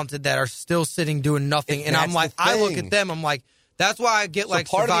so talented that are still sitting doing nothing. And I'm like, I look at them, I'm like, that's why I get like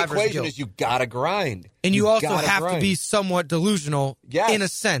part survivor's of the equation guilt. is you got to grind. And you also have to be somewhat delusional in a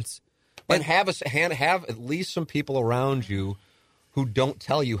sense. And have at least some people around you who don't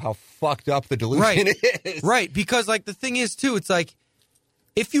tell you how fucked up the delusion is. Right, because like the thing is too, it's like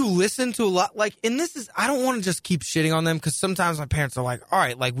if you listen to a lot, like, and this is, I don't want to just keep shitting on them because sometimes my parents are like, all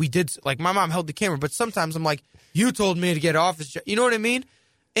right, like we did, like my mom held the camera, but sometimes I'm like, you told me to get off this shit. You know what I mean?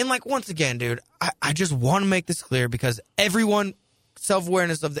 And like, once again, dude, I just want to make this clear because everyone,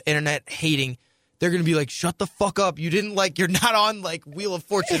 self-awareness of the internet hating, they're going to be like, shut the fuck up. You didn't like, you're not on like Wheel of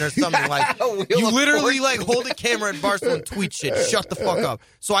Fortune or something. Like, you literally like hold a camera at Barstool and tweet shit. Shut the fuck up.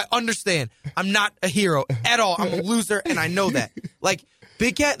 So I understand. I'm not a hero at all. I'm a loser and I know that. Like,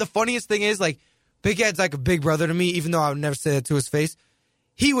 Big Cat, the funniest thing is like, Big Cat's like a big brother to me, even though I would never say that to his face.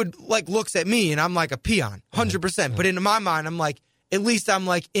 He would like looks at me and I'm like a peon, 100%. But in my mind, I'm like, at least I'm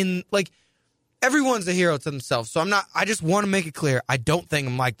like in, like, everyone's a hero to themselves. So I'm not, I just want to make it clear. I don't think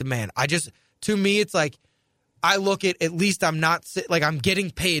I'm like the man. To me, it's like, I look at least I'm not, like, I'm getting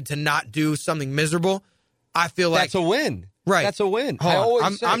paid to not do something miserable. I feel like. That's a win. Right. That's a win. I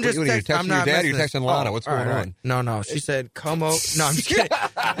always say, I'm just texting your dad or you're texting Lana. What's going on? No. She said, come over. No, I'm just kidding.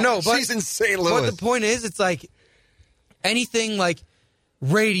 No, but. She's in St. Louis. But the point is, it's like, anything like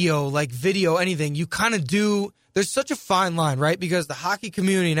radio, like video, anything, you kind of do, there's such a fine line, right? Because the hockey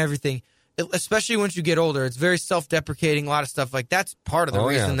community and everything, especially once you get older, it's very self-deprecating, a lot of stuff. Like, that's part of the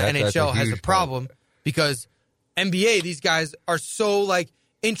reason the NHL has a problem. Because NBA, these guys are so, like,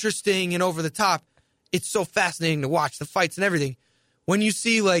 interesting and over the top. It's so fascinating to watch, the fights and everything. When you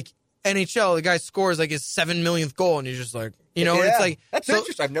see, like, NHL, the guy scores, like, his 7 millionth goal, and you're just like, you know, it's like... That's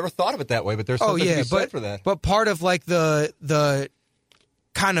interesting. I've never thought of it that way, but there's something to be said for that. But part of, like, the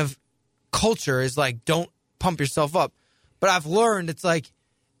kind of culture is, like, don't pump yourself up. But I've learned it's, like,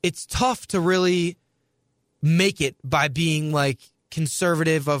 it's tough to really make it by being, like,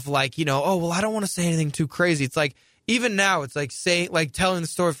 conservative of, like, you know, oh, well, I don't want to say anything too crazy. It's like, even now, it's like telling the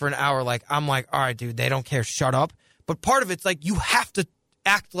story for an hour, like, I'm like, all right, dude, they don't care, shut up. But part of it's like, you have to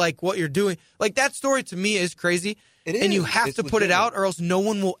act like what you're doing. Like, that story to me is crazy. It is. And you have to put it out or else no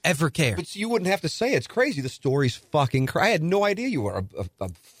one will ever care. But you wouldn't have to say it. It's crazy. The story's fucking crazy. I had no idea you were a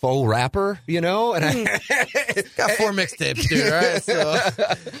faux rapper, you know? And I got 4 mixtapes, dude, right? So,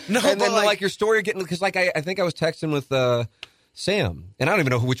 no, and then, like, your story getting, because, like, I think I was texting with Sam, and I don't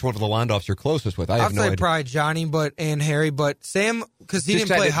even know which one of the Londoffs you're closest with. I'd say probably Johnny and Harry, but Sam, because he didn't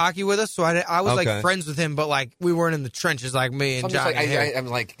play hockey with us, so I was like friends with him, but like we weren't in the trenches like me and Johnny. Like, and Harry. I'm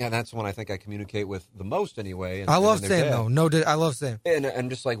like, yeah, that's one I think I communicate with the most anyway. I love Sam though. No, I love Sam. And I'm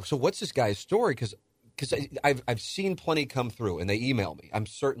just like, so what's this guy's story? Because I've seen plenty come through, and they email me. I'm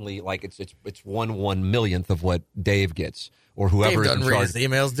certainly like it's 1/1,000,000th of what Dave gets or whoever Dave is in doesn't charge. read his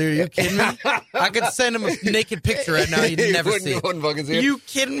emails, dude. Are you kidding me? I could send him a naked picture right now. He'd never see it. Are you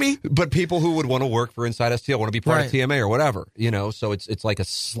kidding me? But people who would want to work for Inside STL, want to be part of TMA or whatever, you know. So it's like a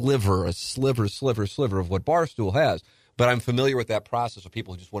sliver of what Barstool has. But I'm familiar with that process of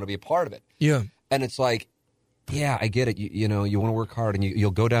people who just want to be a part of it. Yeah, and it's like. Yeah, I get it. You know, you want to work hard, and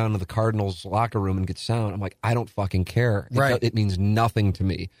you'll go down to the Cardinals' locker room and get sound. I'm like, I don't fucking care. It means nothing to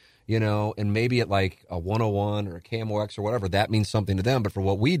me, you know. And maybe at like a 101 or a KMOX or whatever, that means something to them. But for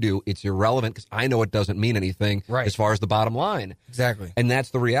what we do, it's irrelevant because I know it doesn't mean anything as far as the bottom line. Exactly. And that's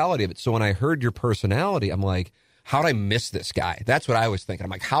the reality of it. So when I heard your personality, I'm like, how'd I miss this guy? That's what I was thinking.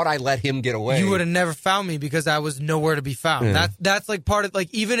 I'm like, how'd I let him get away? You would have never found me because I was nowhere to be found. Yeah. That's like part of,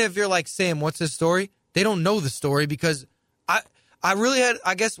 like, even if you're like, Sam, what's his story? They don't know the story because I really had,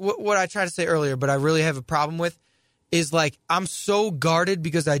 I guess what I tried to say earlier, but I really have a problem with is like, I'm so guarded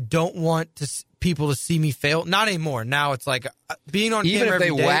because I don't want people to see me fail. Not anymore. Now it's like being on camera every day.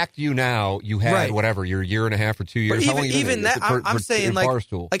 Even if they whacked you now, you had whatever, your year and a half or 2 years. But even that, I'm saying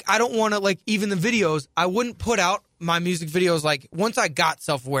like I don't want to, like, even the videos, I wouldn't put out my music videos. Like, once I got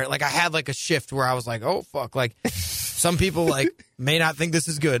self-aware, like I had like a shift where I was like, oh fuck, like some people like may not think this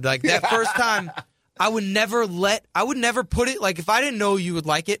is good. Like that first time, I would never put it, like, if I didn't know you would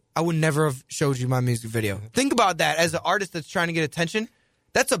like it, I would never have showed you my music video. Think about that as an artist that's trying to get attention.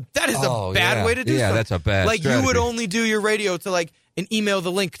 That is a bad way to do something. Yeah, that's a bad Like, strategy. You would only do your radio to, like, and email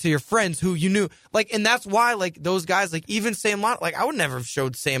the link to your friends who you knew. Like, and that's why, like, those guys, like, even Sam Londoff, like, I would never have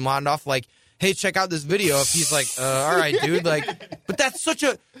showed Sam Londoff, like, hey, check out this video if he's like, all right, dude. Like, but that's such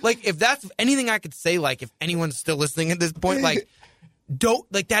a, like, if that's anything I could say, like, if anyone's still listening at this point, like, don't,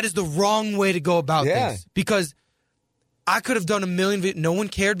 like, that is the wrong way to go about this. Because I could have done a million videos. No one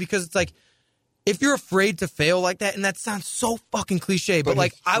cared because it's like, if you're afraid to fail like that, and that sounds so fucking cliche, but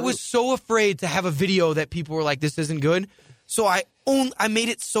like I was so afraid to have a video that people were like, this isn't good. So I made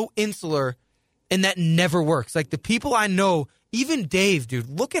it so insular, and that never works. Like the people I know, even Dave, dude,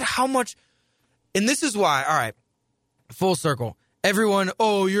 look at how much, and this is why, all right, full circle. Everyone,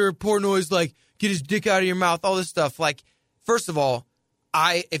 oh, you're Portnoy's, like, get his dick out of your mouth, all this stuff. Like, first of all,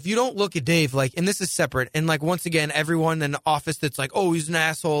 if you don't look at Dave, like, and this is separate, and like, once again, everyone in the office that's like, oh, he's an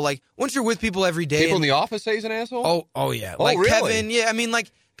asshole. Like, once you're with people every day. People in the office say he's an asshole? Oh yeah. Oh, like really? Kevin, yeah. I mean, like,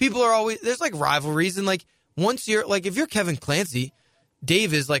 people are always, there's like rivalries, and like, once you're, like, if you're Kevin Clancy,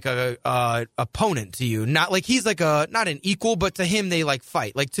 Dave is like a opponent to you. Not like he's like not an equal, but to him, they like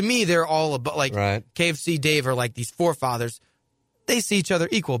fight. Like, to me, they're all about, like, right. KFC Dave are like these forefathers. They see each other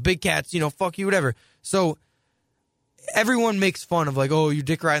equal. Big cats, fuck you, whatever. So, everyone makes fun of like, oh, you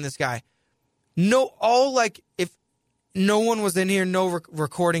dick riding this guy. If no one was in here, no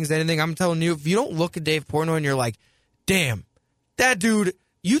recordings, anything, I'm telling you, if you don't look at Dave Portnoy and you're like, damn, that dude,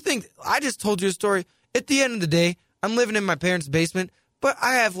 you think, I just told you a story. At the end of the day, I'm living in my parents' basement, but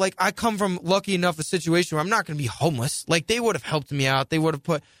I come from lucky enough a situation where I'm not going to be homeless. Like, they would have helped me out. They would have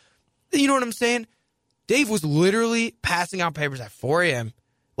put, you know what I'm saying? Dave was literally passing out papers at 4 a.m.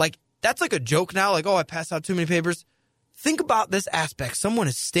 Like, that's like a joke now. Like, oh, I passed out too many papers. Think about this aspect. Someone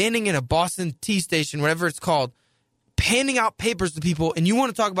is standing in a Boston Tea station, whatever it's called, handing out papers to people, and you want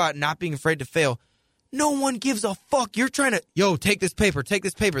to talk about not being afraid to fail. No one gives a fuck. You're trying to, take this paper.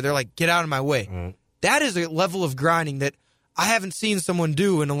 They're like, get out of my way. Mm. That is a level of grinding that I haven't seen someone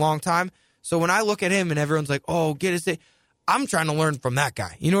do in a long time. So when I look at him and everyone's like, oh, get his, I'm trying to learn from that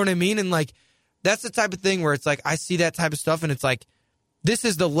guy. You know what I mean? And like, that's the type of thing where it's like, I see that type of stuff, and it's like, this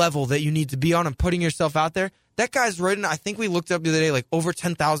is the level that you need to be on and putting yourself out there. That guy's written, I think we looked up the other day, like over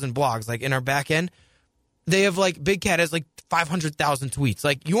 10,000 blogs, like in our back end. They have like, Big Cat has like 500,000 tweets.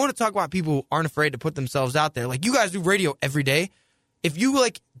 Like, you want to talk about people who aren't afraid to put themselves out there. Like, you guys do radio every day. If you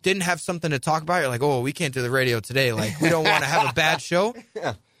like didn't have something to talk about, you're like, oh, we can't do the radio today. Like, we don't want to have a bad show.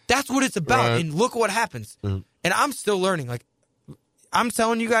 Yeah. That's what it's about. Right. And look what happens. Mm. And I'm still learning. Like, I'm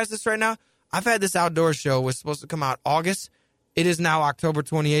telling you guys this right now. I've had this outdoor show was supposed to come out August. It is now October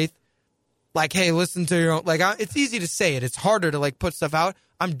 28th. Like, hey, listen to your own. Like, it's easy to say it. It's harder to, like, put stuff out.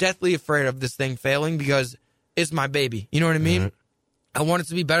 I'm deathly afraid of this thing failing because it's my baby. You know what I mean? Mm-hmm. I want it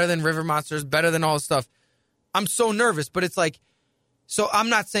to be better than River Monsters, better than all this stuff. I'm so nervous, but it's like, so I'm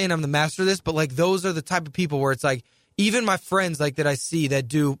not saying I'm the master of this, but, like, those are the type of people where it's like, even my friends, like, that I see that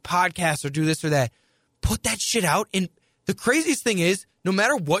do podcasts or do this or that, put that shit out. And the craziest thing is, no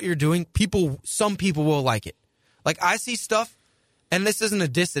matter what you're doing, some people will like it. Like, I see stuff, and this isn't a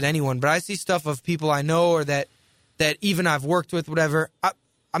diss at anyone, but I see stuff of people I know or that even I've worked with, whatever.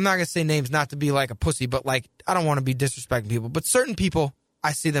 I'm not going to say names not to be like a pussy, but like, I don't want to be disrespecting people. But certain people,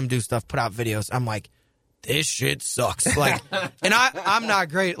 I see them do stuff, put out videos. I'm like, this shit sucks. Like, and I'm not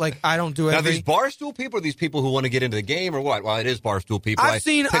great. Like, I don't do anything. Now, these Barstool people are these people who want to get into the game or what? Well, it is Barstool people. I've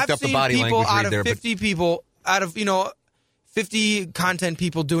seen people out of there, 50 people, out of, 50 content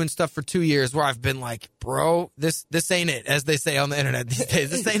people doing stuff for 2 years where I've been like, bro, this ain't it, as they say on the internet these days.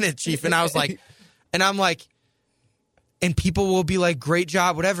 This ain't it, Chief. And I was like, and I'm like, and people will be like, great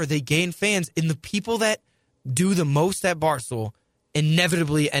job, whatever. They gain fans. And the people that do the most at Barstool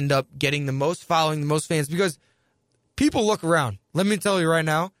inevitably end up getting the most following, the most fans, because people look around. Let me tell you right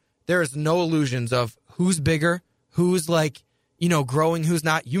now, there is no illusions of who's bigger, who's like, growing, who's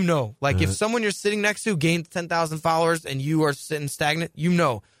not, Like, if someone you're sitting next to gains 10,000 followers and you are sitting stagnant,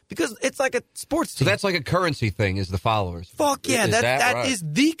 because it's like a sports team. So that's like a currency thing, is the followers. Fuck yeah, that right? is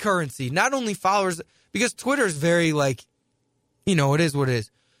the currency. Not only followers, because Twitter is very like, it is what it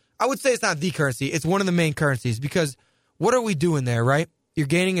is. I would say it's not the currency. It's one of the main currencies, because what are we doing there, right? You're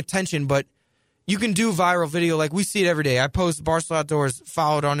gaining attention, but you can do viral video. Like, we see it every day. I post Barstool Outdoors,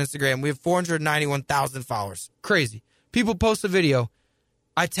 followed on Instagram. We have 491,000 followers. Crazy. People post a video,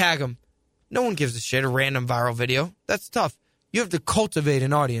 I tag them. No one gives a shit, a random viral video. That's tough. You have to cultivate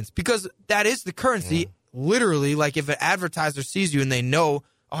an audience, because that is the currency. Yeah. Literally, like, if an advertiser sees you and they know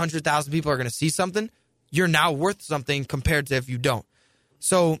 100,000 people are going to see something, you're now worth something compared to if you don't.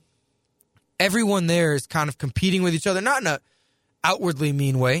 So everyone there is kind of competing with each other, not in a outwardly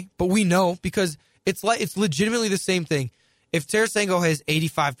mean way, but we know, because it's legitimately the same thing. If Tarasenko has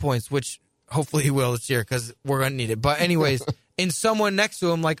 85 points, which hopefully he will this year, because we're going to need it. But anyways, and someone next to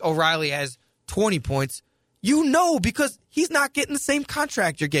him, like O'Reilly, has 20 points, because he's not getting the same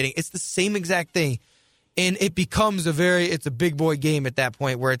contract you're getting. It's the same exact thing. And it becomes it's a big boy game at that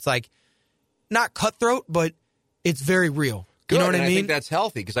point, where it's like, not cutthroat, but it's very real. Good. You know what I mean? I think that's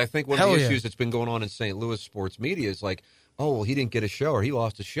healthy because I think one of the issues that's been going on in St. Louis sports media is like, oh, well, he didn't get a show or he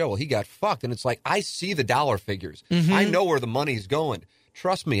lost a show. Well, he got fucked. And it's like, I see the dollar figures. Mm-hmm. I know where the money's going.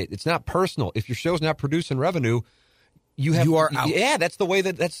 Trust me, it's not personal. If your show's not producing revenue, you are out. Yeah, that's the way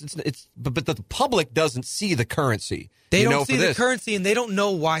but the public doesn't see the currency. They don't see the currency, and they don't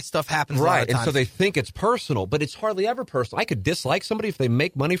know why stuff happens. Right, and so they think it's personal, but it's hardly ever personal. I could dislike somebody if they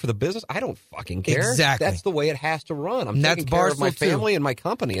make money for the business. I don't fucking care. Exactly. That's the way it has to run. I'm taking care of my family and my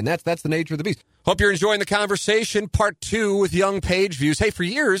company, and that's the nature of the beast. Hope you're enjoying the conversation. Part 2 with Young Pageviews. Hey, for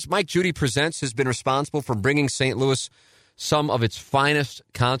years, Mike Judy Presents has been responsible for bringing St. Louis some of its finest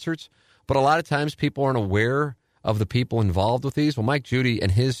concerts, but a lot of times people aren't aware of the people involved with these. Well, Mike Judy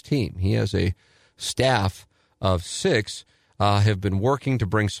and his team, he has a staff of 6, have been working to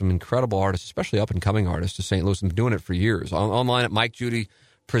bring some incredible artists, especially up-and-coming artists, to St. Louis, and been doing it for years. Online at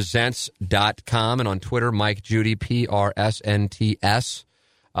MikeJudyPresents.com and on Twitter, Mike Judy, PRSNTS,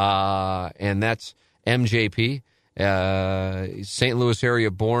 and that's MJP. St. Louis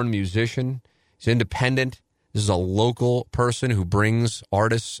area-born musician. He's independent. This is a local person who brings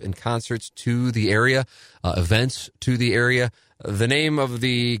artists and concerts to the area, events to the area. The name of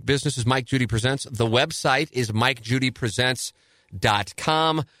the business is Mike Judy Presents. The website is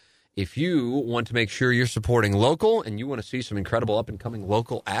MikeJudyPresents.com. If you want to make sure you're supporting local and you want to see some incredible up-and-coming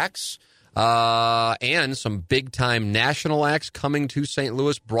local acts and some big-time national acts coming to St.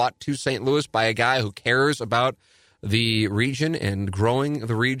 Louis, brought to St. Louis by a guy who cares about the region and growing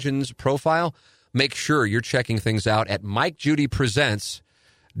the region's profile, make sure you're checking things out at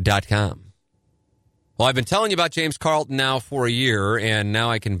MikeJudyPresents.com. Well, I've been telling you about James Carlton now for a year, and now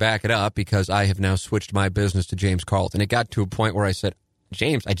I can back it up because I have now switched my business to James Carlton. It got to a point where I said,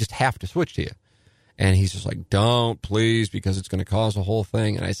 James, I just have to switch to you. And he's just like, don't, please, because it's going to cause a whole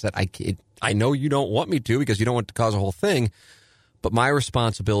thing. And I said, I know you don't want me to because you don't want to cause a whole thing, but my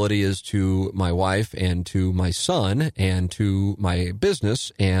responsibility is to my wife and to my son and to my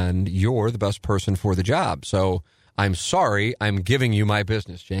business, and you're the best person for the job. So I'm sorry I'm giving you my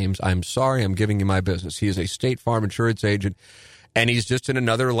business, James. I'm sorry I'm giving you my business. He is a State Farm insurance agent, and he's just in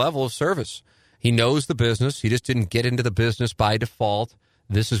another level of service. He knows the business. He just didn't get into the business by default.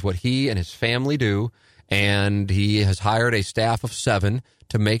 This is what he and his family do, and he has hired a staff of 7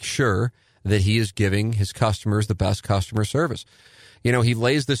 to make sure that he is giving his customers the best customer service. You know, he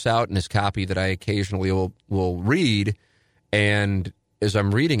lays this out in his copy that I occasionally will read, and as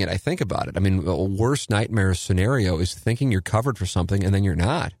I'm reading it, I think about it. I mean, a worst nightmare scenario is thinking you're covered for something and then you're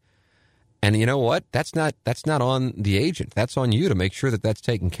not. And you know what? That's not on the agent. That's on you to make sure that that's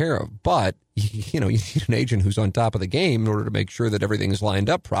taken care of. But, you need an agent who's on top of the game in order to make sure that everything is lined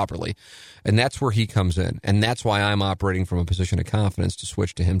up properly. And that's where he comes in. And that's why I'm operating from a position of confidence to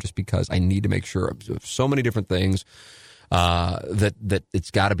switch to him, just because I need to make sure of so many different things that it's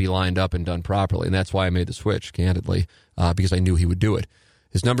got to be lined up and done properly. And that's why I made the switch, candidly, because I knew he would do it.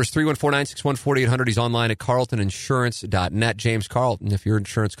 His number is 314-961-4800. He's online at carltoninsurance.net. James Carlton. If your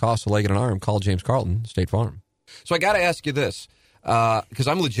insurance costs a leg and an arm, call James Carlton, State Farm. So I got to ask you this, because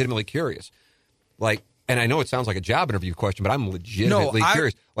I'm legitimately curious. And I know it sounds like a job interview question, but I'm legitimately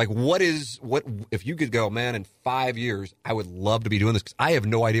curious. What if you could go, man, in 5 years, I would love to be doing this, because I have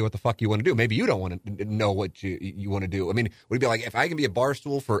no idea what the fuck you want to do. Maybe you don't want to know what you want to do. I mean, would it be like, if I can be a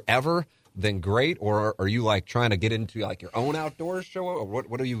barstool forever, then great? Or are you trying to get into your own outdoor show? Or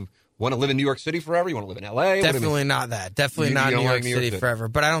what do you want to live in New York City forever? You want to live in L.A.? Definitely not that. Definitely not New York City forever.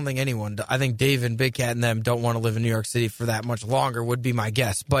 But I don't think anyone, I think Dave and Big Cat and them don't want to live in New York City for that much longer, would be my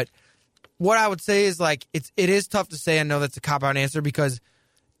guess. But what I would say is it is tough to say. I know that's a cop-out answer, because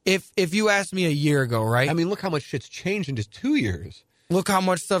if you asked me a year ago, right? I mean, look how much shit's changed in just 2 years. Look how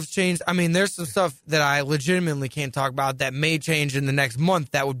much stuff's changed. I mean, there's some stuff that I legitimately can't talk about that may change in the next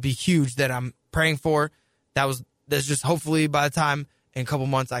month. That would be huge, that I'm praying for. That's just hopefully by the time in a couple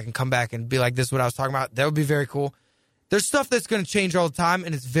months I can come back and be like, this is what I was talking about. That would be very cool. There's stuff that's going to change all the time,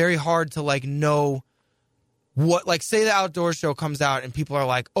 and it's very hard to know what, say the outdoor show comes out and people are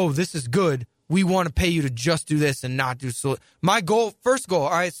like, oh, this is good. We want to pay you to just do this and not do so. My first goal,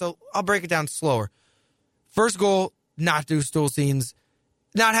 all right, so I'll break it down slower. First goal, not do stool scenes,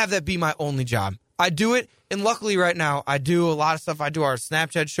 not have that be my only job. I do it, and luckily right now, I do a lot of stuff. I do our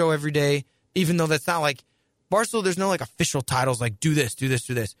Snapchat show every day, even though that's not Barstool, there's no official titles do this, do this,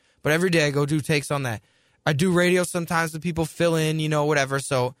 do this. But every day I go do takes on that. I do radio sometimes that people fill in, whatever.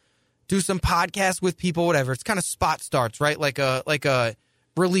 So do some podcasts with people, whatever. It's kind of spot starts, right? Like a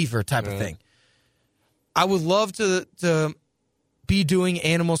reliever type of thing. I would love to be doing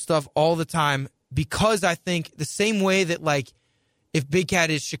animal stuff all the time, because I think the same way that if Big Cat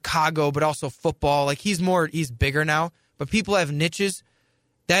is Chicago but also football, he's bigger now, but people have niches.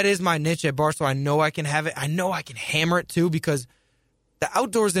 That is my niche at Barstool. I know I can have it. I know I can hammer it too, because the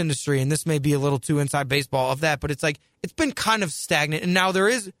outdoors industry, and this may be a little too inside baseball of that, but it's like, it's been kind of stagnant. And now there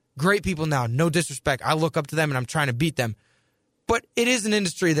is great people now. No disrespect. I look up to them and I'm trying to beat them. But it is an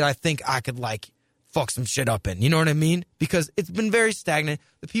industry that I think I could like fuck some shit up in. You know what I mean? Because it's been very stagnant.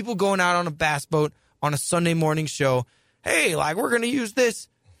 The people going out on a bass boat on a Sunday morning show, hey, like, we're going to use this.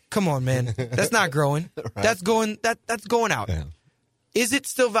 Come on, man. That's not growing. Right. That's going out. Yeah. Is it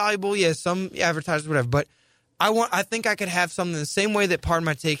still valuable? Yeah, some advertisers, whatever. But I think I could have something the same way that Pardon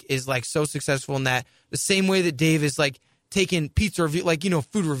My Take is like so successful in that, the same way that Dave is like taking pizza review, like, you know,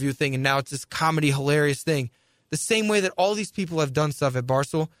 food review thing, and now it's this comedy hilarious thing. The same way that all these people have done stuff at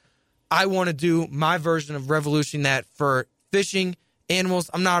Barstool, I want to do my version of revolution that for fishing, animals.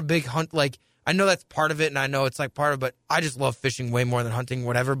 I'm not a big hunt, like, I know that's part of it, and I know it's like part of it, but I just love fishing way more than hunting,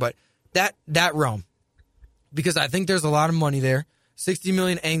 whatever. But that realm, because I think there's a lot of money there. 60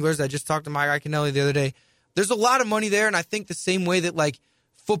 million anglers. I just talked to Mike Iaconelli the other day. There's a lot of money there, and I think the same way that, like,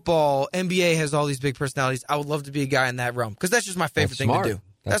 football, NBA has all these big personalities, I would love to be a guy in that realm, because that's just my favorite thing to do.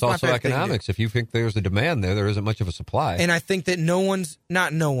 That's also economics. If you think there's a demand there isn't much of a supply. And I think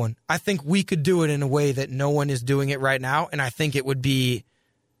that I think we could do it in a way that no one is doing it right now, and I think it would be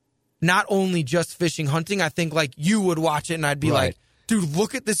not only just fishing, hunting. I think, like, you would watch it, and I'd be like, dude,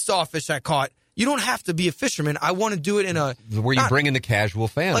 look at this sawfish I caught. You don't have to be a fisherman. I want to do it in a... Where you bring in the casual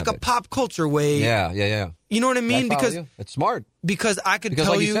fan. Like a pop culture way. Yeah. You know what I mean? Because it's smart. Because I could tell you...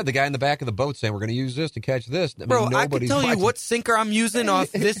 Because like you said, the guy in the back of the boat saying, we're going to use this to catch this. I mean, I could tell you what sinker I'm using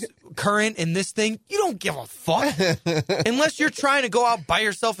off this current and this thing. You don't give a fuck. Unless you're trying to go out by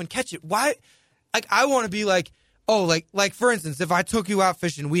yourself and catch it. Why? Like, I want to be like, oh, like for instance, if I took you out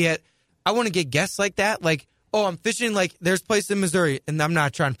fishing, I want to get guests like that. Like, oh, I'm fishing, like, there's a place in Missouri, and I'm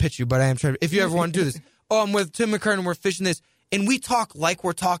not trying to pitch you, but I am trying to, if you ever want to do this. Oh, I'm with Tim McKernan, we're fishing this, and we talk like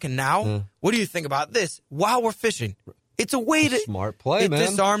we're talking now. What do you think about this while we're fishing? It's a way to... Smart play, man. It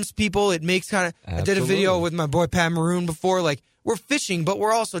disarms people. It makes kind of... I did a video with my boy Pat Maroon before. Like, we're fishing, but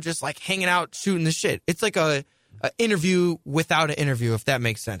we're also just, like, hanging out, shooting the shit. It's like a interview without an interview, if that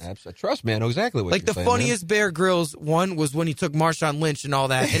makes sense. Absolutely. Trust me, I know exactly what you're saying. Like, the funniest Bear Grylls one was when he took Marshawn Lynch and all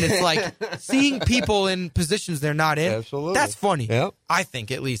that. And it's like seeing people in positions they're not in. Absolutely. That's funny. Yep. I think,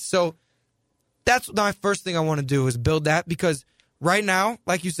 at least. So that's my first thing I want to do, is build that, because right now,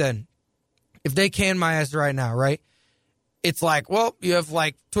 like you said, if they can my ass right now, right, it's like, well, you have,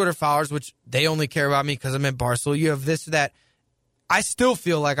 like, Twitter followers, which they only care about me because I'm at Barstool. You have this or that. I still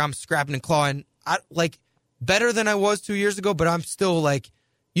feel like I'm scrapping and clawing, better than I was 2 years ago, but I'm still, like,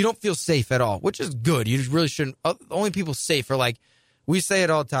 you don't feel safe at all, which is good. You really shouldn't. The only people safe are, like, we say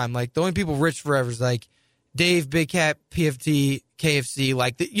it all the time, like, the only people rich forever is, like, Dave, Big Cat, PFT, KFC,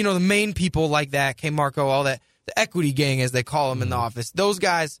 like, the main people like that, K. Marco, all that, the equity gang, as they call them in the office. Those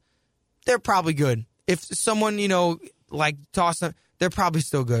guys, they're probably good. If someone, like, toss them, they're probably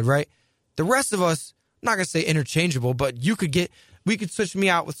still good, right? The rest of us, I'm not going to say interchangeable, but we could switch me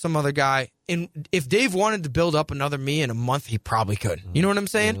out with some other guy. And if Dave wanted to build up another me in a month, he probably could. You know what I'm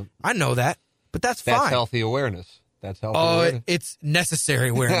saying? Yeah. I know that, but that's fine. That's healthy awareness. Awareness. It's necessary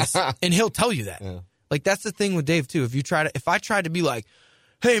awareness. And he'll tell you that. Yeah. Like, that's the thing with Dave, too. If I tried to be like,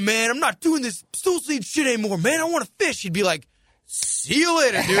 hey, man, I'm not doing this stool seed shit anymore, man, I want to fish, he'd be like, see you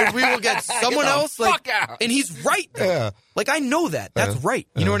later, dude. We will get someone else. Fuck out. And he's right. Yeah. Like, I know that. That's right.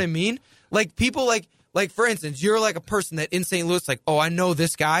 You know what I mean? Like, people like, for instance, you're like a person that in St. Louis, like, oh, I know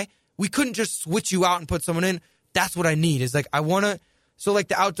this guy. We couldn't just switch you out and put someone in. That's what I need, is like, I want to. So, like,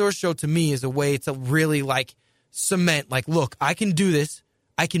 the outdoor show to me is a way to really, like, cement, like, look, I can do this.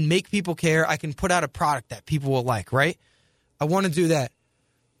 I can make people care. I can put out a product that people will like, right? I want to do that.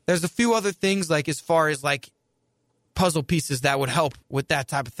 There's a few other things, like, as far as, like, puzzle pieces that would help with that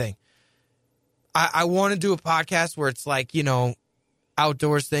type of thing. I want to do a podcast where it's like,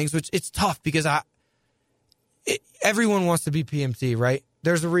 outdoors things, which it's tough because everyone wants to be PMT, right?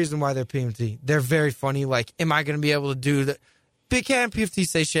 There's a reason why they're PMT. They're very funny. Like, am I going to be able to do that? Big Cat and PFT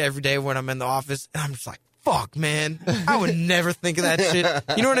say shit every day when I'm in the office, and I'm just like, fuck, man. I would never think of that shit.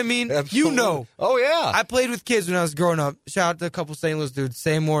 You know what I mean? Absolutely. Oh, yeah. I played with kids when I was growing up. Shout out to a couple St. Louis dudes.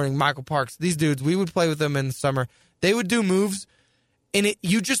 Sam Morning, Michael Parks. These dudes, we would play with them in the summer. They would do moves, and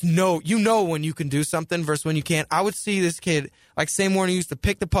you just know when you can do something versus when you can't. I would see this kid, like Sam Morning used to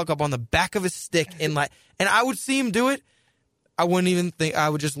pick the puck up on the back of his stick, and I would see him do it. I wouldn't even think. I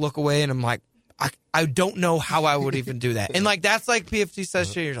would just look away, and I'm like, I don't know how I would even do that. And, like, that's like PFT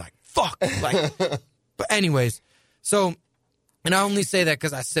says shit. You're like, fuck. Like, but anyways, so, and I only say that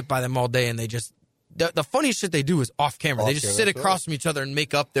because I sit by them all day, and they just, the funniest shit they do is off camera. They just sit across from each other and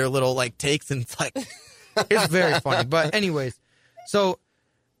make up their little, like, takes, and it's like, It's very funny. But anyways, so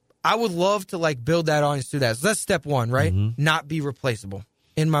I would love to like build that audience through that. So that's step one, right? Mm-hmm. Not be replaceable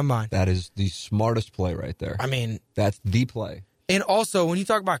in my mind. That is the smartest play right there. I mean, that's the play. And also, when you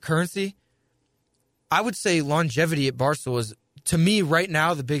talk about currency, I would say longevity at Barstool is, to me, right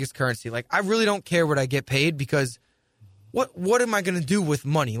now, the biggest currency. Like, I really don't care what I get paid because what am I going to do with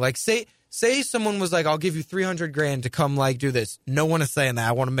money? Like, say someone was like, I'll give you $300,000 to come, like, do this. No one is saying that.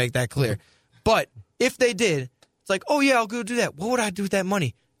 I want to make that clear. But if they did, it's like, oh, yeah, I'll go do that. What would I do with that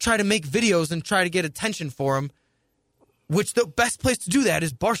money? Try to make videos and try to get attention for them, which the best place to do that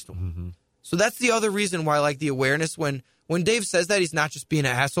is Barstool. Mm-hmm. So that's the other reason why I like the awareness. When Dave says that, he's not just being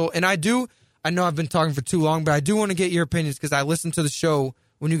an asshole. And I know I've been talking for too long, but I do want to get your opinions because I listened to the show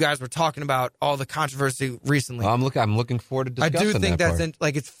when you guys were talking about all the controversy recently. I'm looking forward to discussing that. I do think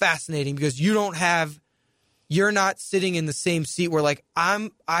that's it's fascinating because you're not sitting in the same seat where like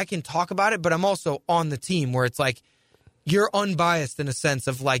I can talk about it, but I'm also on the team where it's like you're unbiased in a sense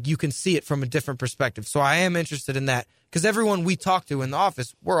of like you can see it from a different perspective. So I am interested in that because everyone we talk to in the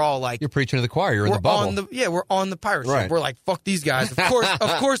office, we're all like, you're preaching to the choir. You're in the bubble. We're on the pirate ship. We're like, fuck these guys.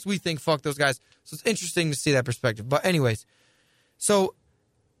 Of course we think fuck those guys. So it's interesting to see that perspective. But anyways, so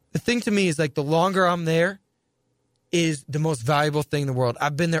the thing to me is like the longer I'm there is the most valuable thing in the world.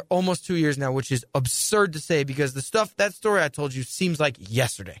 I've been there almost 2 years now, which is absurd to say because that story I told you seems like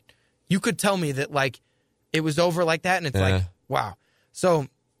yesterday. You could tell me that like it was over like that and it's like, wow. So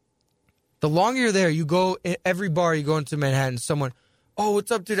the longer you're there, you go in every bar you go into Manhattan, someone, oh,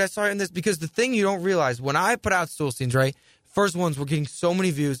 what's up, dude? I saw you in this. Because the thing you don't realize, when I put out Stool Scenes, right, first ones were getting so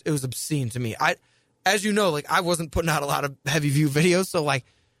many views, it was obscene to me. As you know, like I wasn't putting out a lot of heavy view videos, so like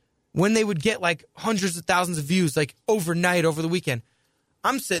when they would get like hundreds of thousands of views, like overnight, over the weekend,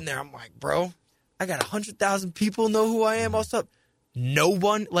 I'm sitting there, I'm like, bro, I got 100,000 people know who I am. What's up? No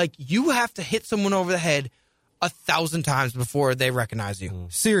one, like you have to hit someone over the head 1,000 times before they recognize you.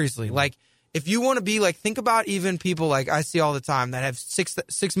 Seriously, like if you want to be like, think about even people like I see all the time that have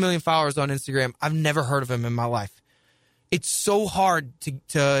 6 million followers on Instagram. I've never heard of them in my life. It's so hard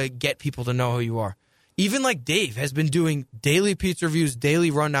to get people to know who you are. Even like Dave has been doing daily pizza reviews, daily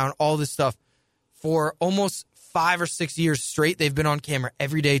rundown, all this stuff for almost 5 or 6 years straight. They've been on camera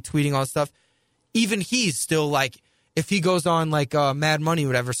every day tweeting all this stuff. Even he's still like, if he goes on like Mad Money or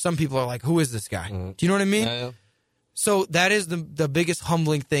whatever, some people are like, who is this guy? Do you know what I mean? Yeah. So that is the biggest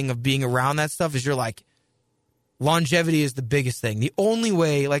humbling thing of being around that stuff is you're like, longevity is the biggest thing. The only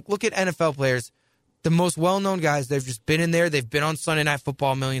way, like look at NFL players, the most well-known guys, they've just been in there. They've been on Sunday Night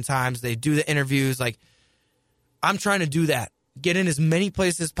Football a million times. They do the interviews. Like, I'm trying to do that. Get in as many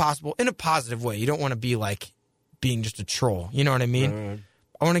places as possible in a positive way. You don't want to be like being just a troll. You know what I mean? Right.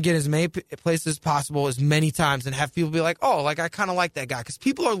 I want to get as many places as possible as many times and have people be like, oh, like I kind of like that guy. Because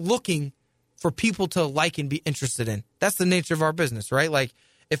people are looking for people to like and be interested in. That's the nature of our business, right? Like,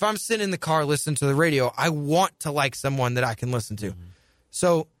 if I'm sitting in the car listening to the radio, I want to like someone that I can listen to. Mm-hmm.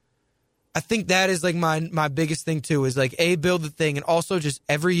 So I think that is like my biggest thing too is like build the thing, and also just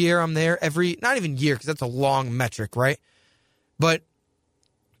every year I'm there, not even year because that's a long metric, right? But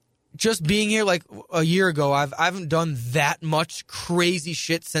just being here like a year ago, I haven't done that much crazy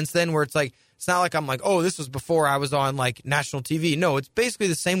shit since then where it's like, it's not like I'm like, oh, this was before I was on like national TV. No, it's basically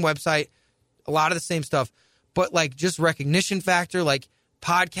the same website, a lot of the same stuff, but like just recognition factor, like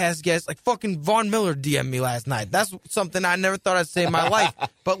podcast guests, like fucking Von Miller DM'd me last night. That's something I never thought I'd say in my life,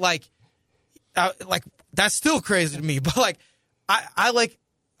 but like that's still crazy to me. But like, I like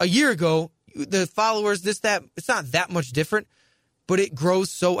a year ago, the followers, this, that, it's not that much different, but it grows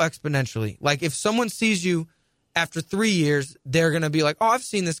so exponentially. Like if someone sees you after 3 years, they're going to be like, oh, I've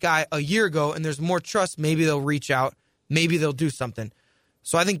seen this guy a year ago, and there's more trust. Maybe they'll reach out. Maybe they'll do something.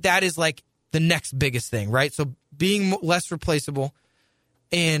 So I think that is like the next biggest thing, right? So being less replaceable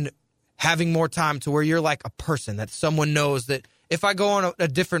and having more time to where you're like a person that someone knows that if I go on a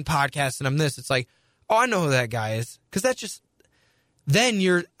different podcast and I'm this, it's like, oh, I know who that guy is. Because that's just, then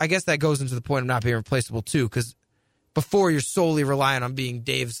I guess that goes into the point of not being replaceable too. Because before you're solely relying on being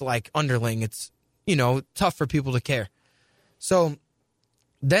Dave's like underling, it's, tough for people to care. So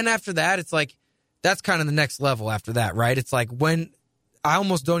then after that, it's like, that's kind of the next level after that, right? It's like when I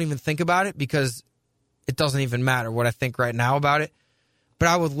almost don't even think about it because it doesn't even matter what I think right now about it. But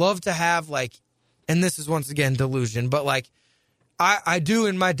I would love to have like, and this is once again delusion, but like, I do,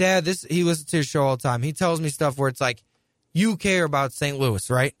 and my dad, he listens to your show all the time. He tells me stuff where it's like, you care about St. Louis,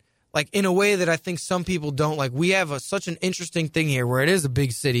 right? Like, in a way that I think some people don't. Like, we have such an interesting thing here where it is a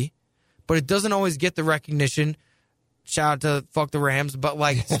big city, but it doesn't always get the recognition. Shout out to fuck the Rams, but,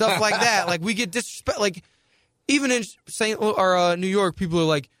 like, stuff like that. Like, we get disrespect. Like, even in New York, people are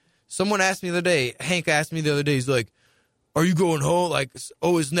like, someone asked me the other day, Hank asked me the other day, he's like, are you going home? Like,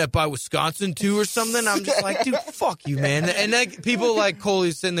 oh, isn't that by Wisconsin too or something? I'm just like, dude, fuck you, man. And like, people like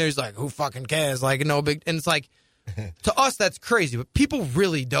Coley's sitting there, he's like, who fucking cares? Like, no big, and it's like, to us, that's crazy, but people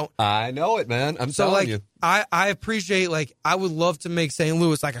really don't. I know it, man. I'm telling you. I appreciate, like, I would love to make St.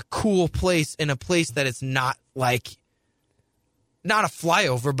 Louis like a cool place, in a place that it's not like, not a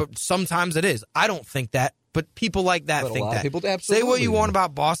flyover, but sometimes it is. I don't think that, but people like that think that. People absolutely say what you want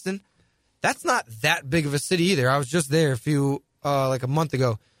about Boston. That's not that big of a city either. I was just there like a month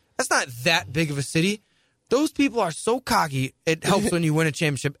ago. That's not that big of a city. Those people are so cocky. It helps when you win a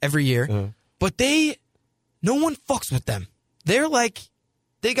championship every year. But no one fucks with them. They're like,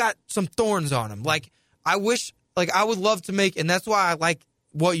 they got some thorns on them. Like, I wish, like, I would love to make, and that's why I like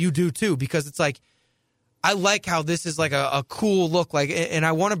what you do too, because it's like, I like how this is like a cool look. Like, and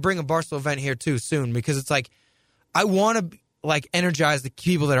I want to bring a Barstool event here too soon, because it's like, I want to like energize the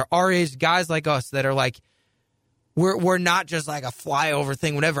people that are our age, guys like us that are like, we're not just like a flyover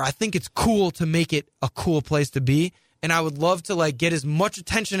thing, whatever. I think it's cool to make it a cool place to be. And I would love to like get as much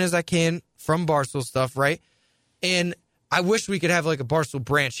attention as I can from Barstool stuff, right? And I wish we could have like a Barstool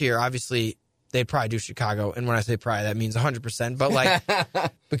branch here. Obviously, they'd probably do Chicago. And when I say probably, that means 100%. But like,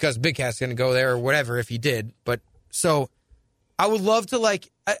 because Big Cat's going to go there or whatever if he did. But so I would love to like,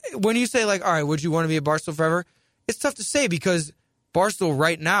 when you say like, all right, would you want to be a Barstool forever? It's tough to say, because Barstool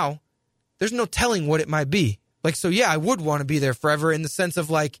right now, there's no telling what it might be. Like, so yeah, I would want to be there forever, in the sense of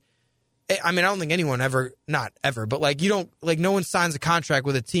like, I mean, I don't think anyone ever, not ever, but like, you don't, like, no one signs a contract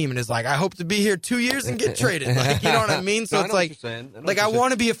with a team and is like, I hope to be here 2 years and get traded. Like, you know what I mean? So it's like, I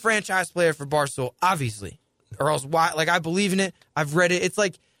want to be a franchise player for Barstool, obviously, or else why? Like, I believe in it. I've read it. It's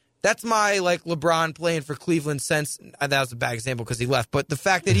like, that's my like LeBron playing for Cleveland sense. That was a bad example because he left, but the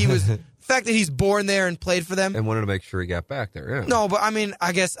fact that he's born there and played for them and wanted to make sure he got back there. Yeah. No, but I mean,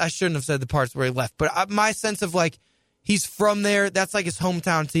 I guess I shouldn't have said the parts where he left, but my sense of like, he's from there. That's like his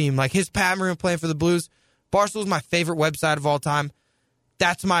hometown team. Like his Pat Maroon playing for the Blues. Barstool's my favorite website of all time.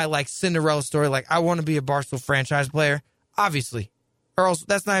 That's my like Cinderella story. Like, I want to be a Barstool franchise player, obviously, or else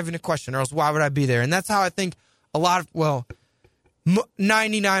that's not even a question. Or else why would I be there? And that's how I think a lot of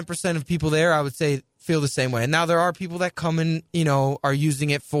 99% of people there, I would say, feel the same way. And now there are people that come and, are using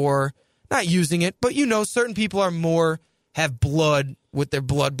it for, not using it, but, certain people are have blood with their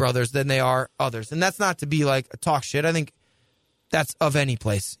blood brothers than they are others. And that's not to be like a talk shit. I think that's of any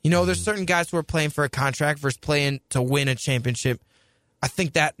place. There's certain guys who are playing for a contract versus playing to win a championship. I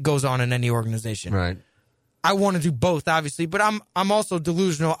think that goes on in any organization. Right. I want to do both, obviously, but I'm also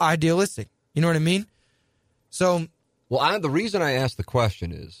delusional, idealistic. You know what I mean? So... Well, the reason I asked the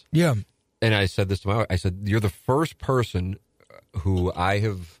question is, and I said this to my wife, I said, you're the first person who I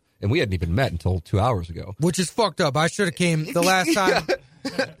have, and we hadn't even met until 2 hours ago. Which is fucked up. I should have came the last time.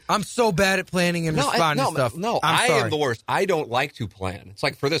 I'm so bad at planning and responding to stuff. No, I am the worst. I don't like to plan. It's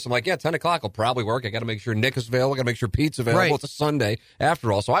like for this, I'm like, 10 o'clock will probably work. I got to make sure Nick is available. I got to make sure Pete's available. Right. It's a Sunday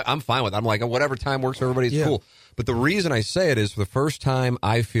after all. So I'm fine with it. I'm like, whatever time works for everybody, it's cool. But the reason I say it is, for the first time,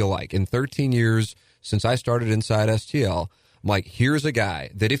 I feel like in 13 years since I started Inside STL, I'm like, here's a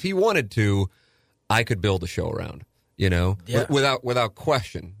guy that if he wanted to, I could build a show around, without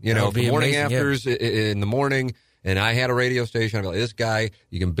question. For morning afters in the morning, and I had a radio station, I'd be like, this guy,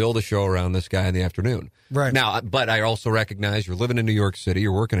 you can build a show around this guy in the afternoon. Right. Now, but I also recognize you're living in New York City,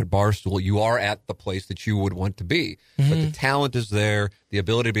 you're working at Barstool, you are at the place that you would want to be. Mm-hmm. But the talent is there, the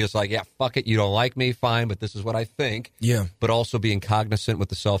ability to be just like, fuck it, you don't like me, fine, but this is what I think. Yeah. But also being cognizant with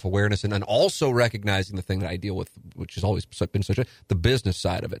the self-awareness and also recognizing the thing that I deal with, which has always been the business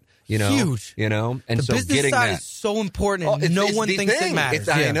side of it. Huge. And the so business getting side that is so important, and no one thinks it matters.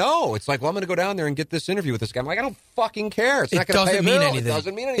 I know. It's like, well, I'm going to go down there and get this interview with this guy. I'm like, I don't fucking care. It's not going to pay a bill. It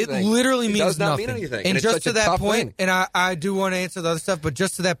doesn't mean anything. It literally means does not nothing. mean anything. And it's just such to a that tough point, thing. and I do want to answer the other stuff, but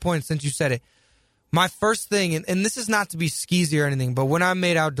just to that point, since you said it, my first thing, and this is not to be skeezy or anything, but when I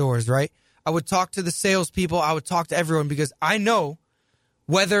made Outdoors, right, I would talk to the salespeople, I would talk to everyone, because I know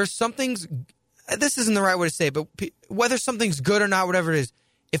whether something's, this isn't the right way to say it, but whether something's good or not, whatever it is,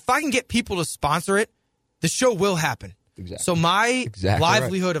 if I can get people to sponsor it, the show will happen. Exactly. So my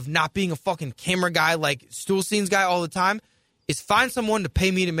livelihood of not being a fucking camera guy, like stool scenes guy all the time, is find someone to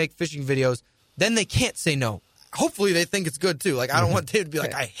pay me to make fishing videos. Then they can't say no. Hopefully they think it's good too. Like, I don't want them to be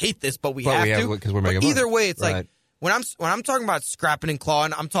like, I hate this, but we have to. Because we're making either money. way, it's like when I'm talking about scrapping and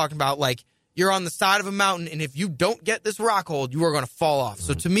clawing, I'm talking about like you're on the side of a mountain, and if you don't get this rock hold, you are going to fall off.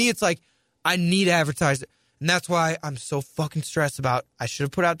 So to me, it's like I need to advertise it. And that's why I'm so fucking stressed about, I should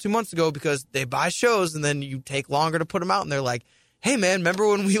have put out 2 months ago, because they buy shows and then you take longer to put them out. And they're like, hey, man, remember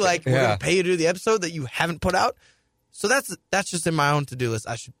when we were going to pay you to do the episode that you haven't put out? So that's just in my own to-do list.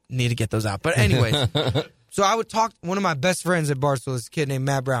 I need to get those out. But anyways, so I would talk, one of my best friends at Barstool is a kid named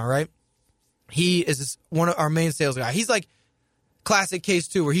Matt Brown, right? He is one of our main sales guy. He's like classic case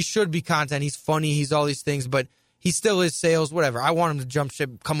too, where he should be content. He's funny. He's all these things, but he still is sales, whatever. I want him to jump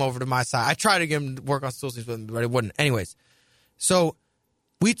ship, come over to my side. I tried to get him to work on still scenes with me, but it wouldn't. Anyways, so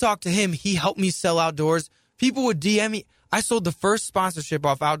we talked to him. He helped me sell outdoors. People would DM me. I sold the first sponsorship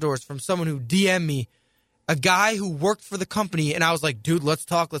off outdoors from someone who DM'd me, a guy who worked for the company, and I was like, dude, let's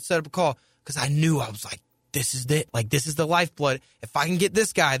talk. Let's set up a call. Because I knew, I was like, this is it. Like, this is the lifeblood. If I can get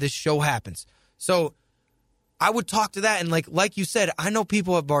this guy, this show happens. So I would talk to that, and like you said, I know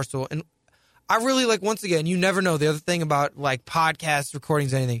people at Barstool, and I really, like, once again, you never know. The other thing about, like, podcasts,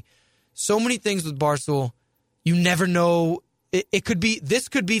 recordings, anything, so many things with Barstool, you never know. It could be, this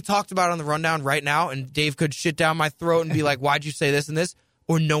could be talked about on the rundown right now, and Dave could shit down my throat and be like, why'd you say this and this?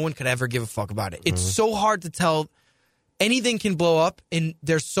 Or no one could ever give a fuck about it. It's so hard to tell. Anything can blow up, and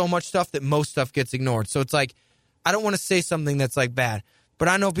there's so much stuff that most stuff gets ignored. So it's like, I don't want to say something that's, like, bad. But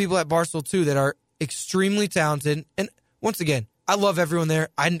I know people at Barstool, too, that are extremely talented. And once again, I love everyone there.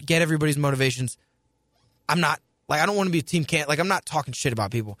 I get everybody's motivations. I'm not, like, I don't want to be a team can't. Like, I'm not talking shit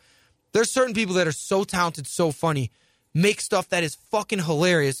about people. There's certain people that are so talented, so funny, make stuff that is fucking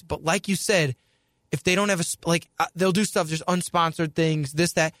hilarious. But like you said, if they don't have they'll do stuff, just unsponsored things,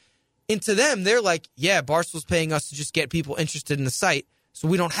 this, that. And to them, they're like, yeah, Barstool's paying us to just get people interested in the site, so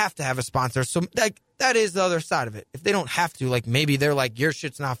we don't have to have a sponsor. So that is the other side of it. If they don't have to, like, maybe they're like, your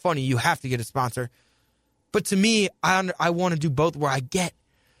shit's not funny, you have to get a sponsor. But to me, I want to do both, where I get,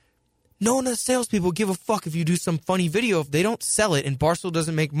 no one of the salespeople give a fuck if you do some funny video. If they don't sell it and Barstool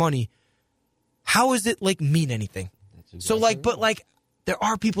doesn't make money, how is it, like, mean anything? Exactly so, like, but, like, there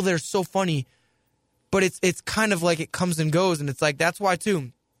are people that are so funny, but it's kind of like it comes and goes, and it's like, that's why,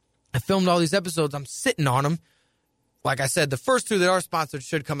 too, I filmed all these episodes. I'm sitting on them. Like I said, the first 2 that are sponsored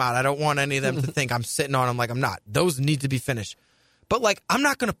should come out. I don't want any of them to think I'm sitting on them like I'm not. Those need to be finished. But, like, I'm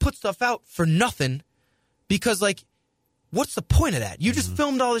not going to put stuff out for nothing because, like, what's the point of that? You just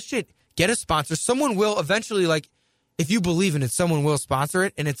filmed all this shit. Get a sponsor. Someone will eventually, like, if you believe in it, someone will sponsor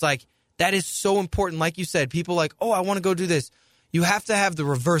it. And it's like, that is so important. Like you said, people like, oh, I want to go do this. You have to have the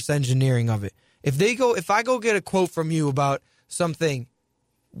reverse engineering of it. If I go get a quote from you about something,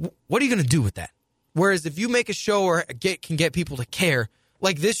 what are you going to do with that? Whereas if you make a show or can get people to care,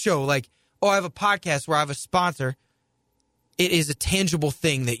 like this show, like, oh, I have a podcast where I have a sponsor, it is a tangible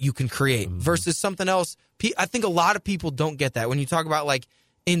thing that you can create versus something else. I think a lot of people don't get that. When you talk about, like,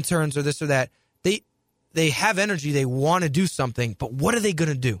 interns or this or that, they have energy, they want to do something, but what are they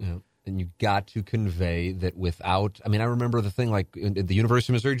going to do? Yeah. And you got to convey that without, I mean, I remember the thing like in the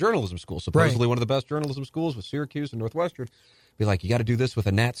University of Missouri Journalism School, supposedly one of the best journalism schools with Syracuse and Northwestern, be like, you got to do this with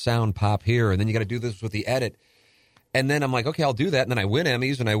a Nat Sound pop here, and then you got to do this with the edit. And then I'm like, okay, I'll do that. And then I win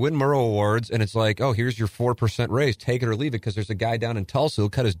Emmys and I win Murrow Awards, and it's like, oh, here's your 4% raise. Take it or leave it, because there's a guy down in Tulsa who'll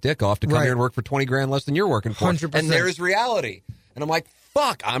cut his dick off to come here and work for $20,000 less than you're working for. 100%. And there's reality. And I'm like,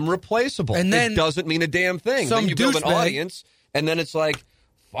 fuck, I'm replaceable. And then it doesn't mean a damn thing. Then you build an audience, and then it's like,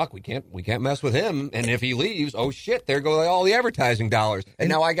 fuck, we can't mess with him. And if he leaves, oh shit, there go all the advertising dollars. And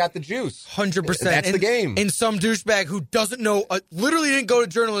now I got the juice. 100%. That's the game. And some douchebag who doesn't know, literally didn't go to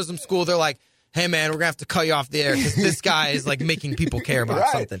journalism school, they're like, hey man, we're going to have to cut you off the air because this guy is like making people care about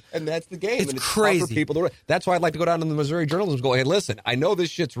something. And that's the game. It's and crazy. Tough for people to, that's why I'd like to go down to the Missouri Journalism School. Hey, listen, I know this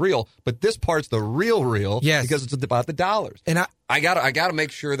shit's real, but this part's the real. Yes. Because it's about the dollars. And I gotta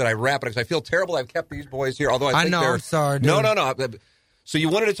make sure that I wrap it, because I feel terrible I've kept these boys here. Although I think know, they're, I'm sorry, dude. No. So you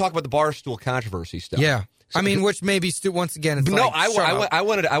wanted to talk about the Barstool controversy stuff. Yeah. So, I mean, which maybe once again, it's no, like, I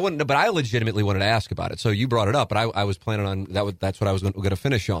wanted, but I legitimately wanted to ask about it. So you brought it up, but I was planning on that. That's what I was going to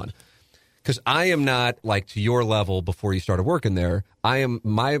finish on, because I am not like to your level before you started working there. I am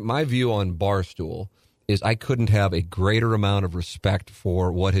my view on Barstool is I couldn't have a greater amount of respect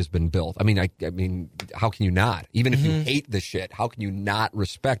for what has been built. I mean, how can you not? Even if you hate the shit, how can you not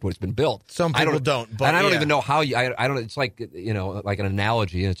respect what's been built? Some people don't. But and I don't even know how you. I don't. It's like, you know, like an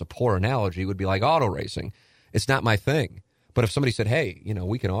analogy, and it's a poor analogy. Would be like auto racing. It's not my thing. But if somebody said, hey, you know,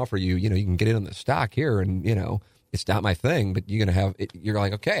 we can offer you, you know, you can get in on the stock here, and you know, it's not my thing, but you're gonna have. You're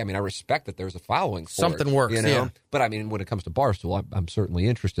like, okay. I mean, I respect that there's a following. For something it, works. You know? Yeah. But I mean, when it comes to Barstool, I'm certainly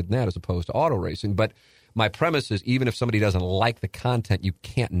interested in that as opposed to auto racing. But my premise is, even if somebody doesn't like the content, you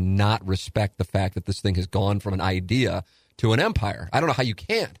can't not respect the fact that this thing has gone from an idea to an empire. I don't know how you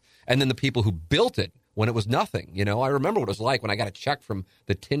can't. And then the people who built it when it was nothing. You know, I remember what it was like when I got a check from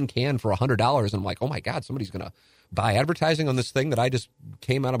the tin can for $100, and I'm like, oh my God, somebody's going to buy advertising on this thing that I just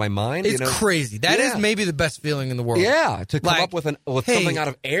came out of my mind. It's crazy. That is maybe the best feeling in the world. Yeah, to come up with something out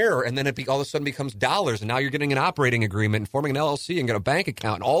of air, and then it all of a sudden becomes dollars, and now you're getting an operating agreement and forming an LLC and get a bank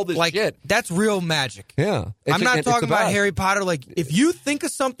account and all this shit. That's real magic. Yeah. I'm not talking about Harry Potter. Like, if you think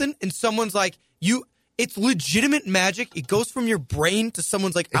of something and someone's like, it's legitimate magic. It goes from your brain to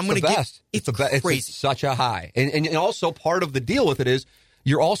someone's like, I'm going to get. It's crazy. It's such a high. And also part of the deal with it is,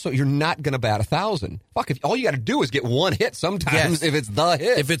 you're not going to bat 1,000. Fuck, if all you got to do is get one hit sometimes, if it's the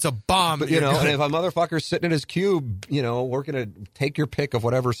hit. If it's a bomb. But, and if a motherfucker's sitting in his cube, working to take your pick of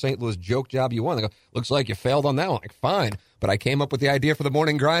whatever St. Louis joke job you want, they go, looks like you failed on that one. Like, fine. But I came up with the idea for the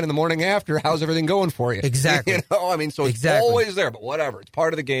morning grind and the morning after. How's everything going for you? Exactly. So it's always there, but whatever. It's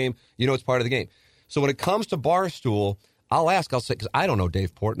part of the game. It's part of the game. So when it comes to Barstool, I'll say, because I don't know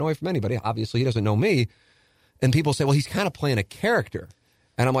Dave Portnoy from anybody. Obviously, he doesn't know me. And people say, well, he's kind of playing a character.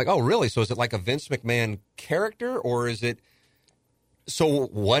 And I'm like, oh, really? So is it like a Vince McMahon character, or is it? So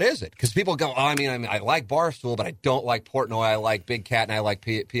what is it? Because people go, oh, I like Barstool, but I don't like Portnoy. I like Big Cat, and I like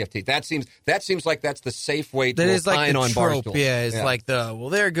PFT. That seems like that's the safe way to opine on trope, Barstool. Yeah, it's like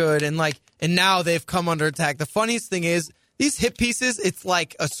they're good, and now they've come under attack. The funniest thing is these hit pieces. It's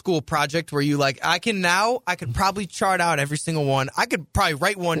like a school project where you I could probably chart out every single one. I could probably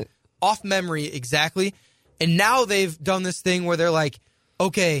write one off memory exactly, and now they've done this thing where they're like,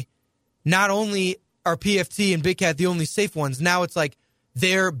 okay, not only are PFT and Big Cat the only safe ones, now it's like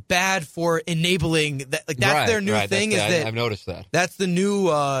they're bad for enabling that. Like that's their new thing. I've noticed that. That's the new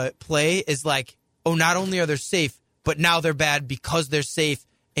play. Is like, oh, not only are they safe, but now they're bad because they're safe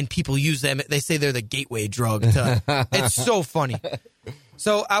and people use them. They say they're the gateway drug. It's so funny.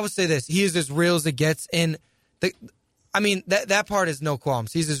 So I would say this: he is as real as it gets, and that part is no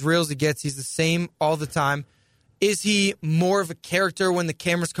qualms. He's as real as it gets. He's the same all the time. Is he more of a character when the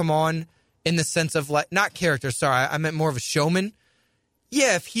cameras come on, in the sense of not character, sorry, I meant more of a showman?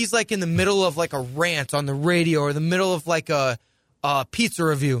 Yeah, if he's in the middle of a rant on the radio or the middle of a pizza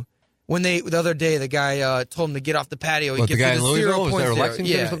review. When the other day, the guy told him to get off the patio. He gets the guy in Louisville? Was there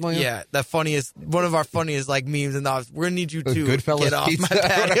Lexington or something like that? Yeah, one of our funniest memes in the office. We're going to need you to get off my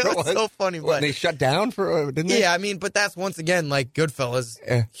patio. It's so funny. But they shut down didn't they? Yeah, but that's once again, Goodfellas,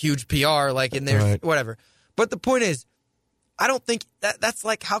 huge PR, and there's whatever. But the point is, I don't think that's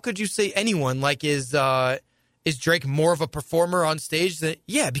how could you say anyone is Drake more of a performer on stage than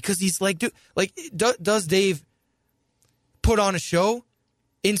because he's does Dave put on a show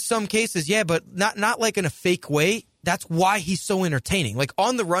in some cases, but not in a fake way. That's why he's so entertaining.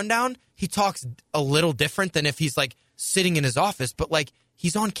 On the rundown, he talks a little different than if he's sitting in his office, but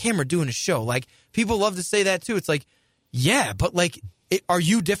he's on camera doing a show. People love to say that too. It's but are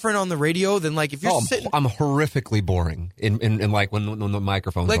you different on the radio than if you're sitting? I'm horrifically boring in when the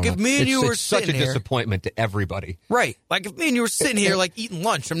microphone's on. If me and you were it's such a here, disappointment to everybody. Right. If me and you were sitting here eating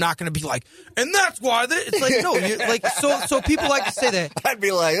lunch, I'm not going to be and that's why it's no, you're so people like to say that. I'd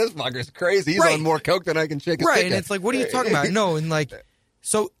be like, this fucker's crazy. He's on more coke than I can shake his right, stick and at. it's what are you talking about? No, and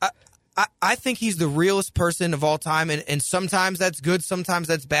so I think he's the realest person of all time, and sometimes that's good, sometimes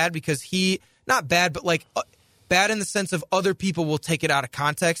that's bad because not bad, but bad in the sense of other people will take it out of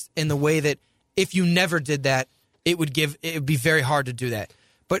context in the way that if you never did that, it would be very hard to do that.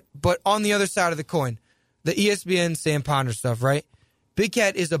 But on the other side of the coin, the ESPN Sam Ponder stuff, right? Big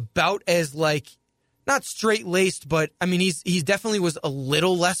Cat is about as not straight laced, but he definitely was a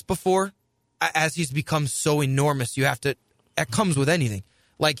little less before, as he's become so enormous. That comes with anything.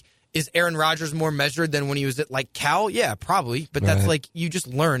 Is Aaron Rodgers more measured than when he was at Cal? Yeah, probably. But that's you just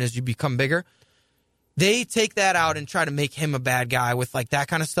learn as you become bigger. They take that out and try to make him a bad guy with that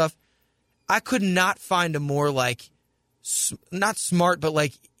kind of stuff. I could not find a more not smart,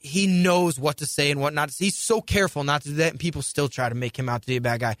 but he knows what to say and what not to say. He's so careful not to do that, and people still try to make him out to be a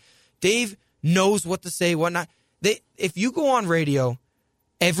bad guy. Dave knows what to say, what not. If you go on radio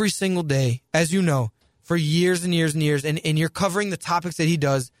every single day, as you know, for years and years and years, and you're covering the topics that he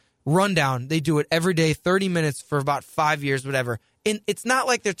does, rundown, they do it every day, 30 minutes for about 5 years, whatever. And it's not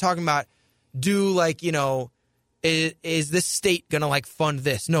like they're talking about is this state going to fund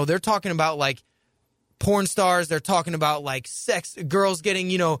this? No, they're talking about porn stars. They're talking about sex, girls getting,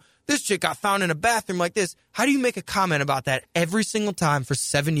 this chick got found in a bathroom like this. How do you make a comment about that every single time for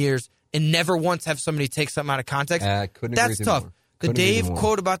 7 years and never once have somebody take something out of context? That's tough. The Dave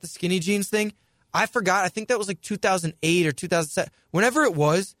quote about the skinny jeans thing, I forgot. I think that was 2008 or 2007. Whenever it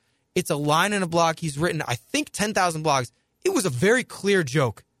was, it's a line in a blog. He's written, I think, 10,000 blogs. It was a very clear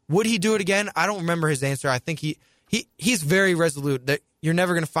joke. Would he do it again? I don't remember his answer. I think he's very resolute. That you're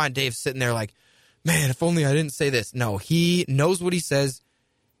never going to find Dave sitting there man, if only I didn't say this. No, he knows what he says.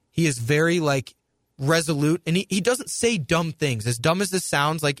 He is very, like, resolute, and he doesn't say dumb things. As dumb as this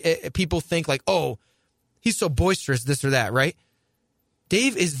sounds, like, people think, like, oh, he's so boisterous, this or that, right?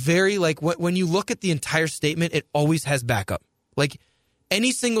 Dave is very, like, when you look at the entire statement, it always has backup. Like,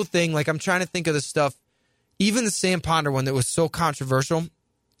 any single thing, like, I'm trying to think of the stuff, even the Sam Ponder one that was so controversial,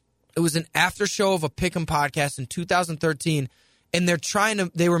 it was an after show of a Pick'em podcast in 2013, and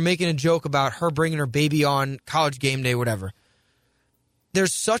they were making a joke about her bringing her baby on College Game Day, whatever.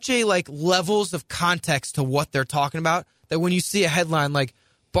 There's such a, like, levels of context to what they're talking about that when you see a headline like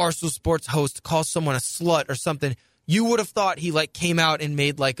Barstool Sports host calls someone a slut or something, you would have thought he, like, came out and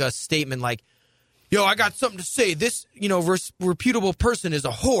made, like, a statement like, yo, I got something to say. This, reputable person is a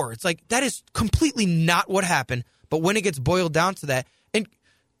whore. It's like, that is completely not what happened. But when it gets boiled down to that, and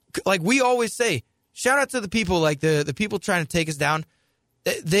like we always say, shout out to the people, like the people trying to take us down.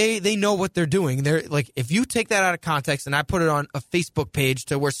 They know what they're doing. They're like, if you take that out of context and I put it on a Facebook page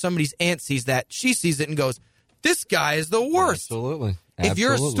to where somebody's aunt sees that, she sees it and goes, this guy is the worst. Absolutely. If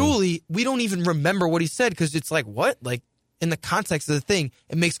you're a stoolie, we don't even remember what he said because it's like, what? Like, in the context of the thing,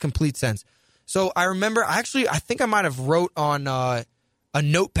 it makes complete sense. So I remember, I think I might have wrote on a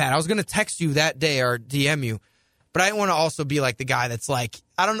notepad. I was going to text you that day or DM you, but I didn't want to also be like the guy that's like,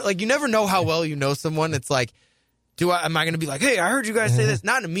 I don't know, like, you never know how well you know someone. It's like, am I going to be like, hey, I heard you guys say this?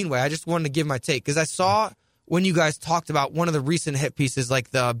 Not in a mean way. I just wanted to give my take because I saw when you guys talked about one of the recent hit pieces, like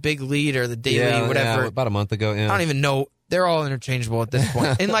the Big Lead or the Daily, whatever. Yeah, about a month ago, yeah. I don't even know. They're all interchangeable at this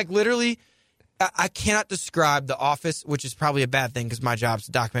point. And, like, literally, I cannot describe The Office, which is probably a bad thing because my job's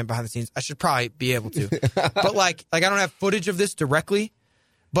to document behind the scenes. I should probably be able to. But, like I don't have footage of this directly.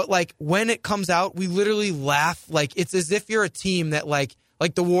 But, like, when it comes out, we literally laugh. Like, it's as if you're a team that, like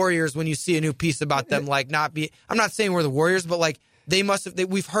the Warriors, when you see a new piece about them, like, not be... I'm not saying we're the Warriors, but, like, they must have...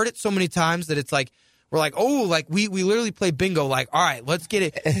 we've heard it so many times that it's, like, we're like, oh, like, we literally play bingo. Like, all right, let's get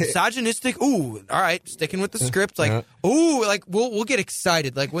it misogynistic. Ooh, all right, sticking with the script. Like, ooh, like, we'll get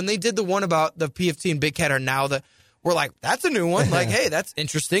excited. Like, when they did the one about the PFT and Big Cat are now we're like, that's a new one. Like, hey, that's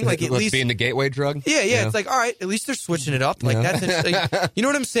interesting. Like, at least being the gateway drug. Yeah. It's like, all right, at least they're switching it up. Like, that's interesting. You know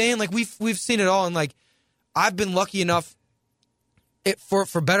what I'm saying? Like, we've seen it all, and like, I've been lucky enough,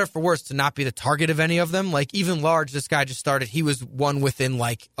 for better or for worse, to not be the target of any of them. Like, even Large, this guy just started. He was one within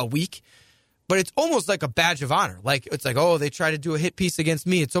like a week. But it's almost like a badge of honor. Like, it's like, oh, they try to do a hit piece against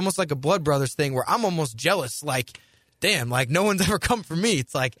me. It's almost like a Blood Brothers thing where I'm almost jealous. Like, damn, like, no one's ever come for me.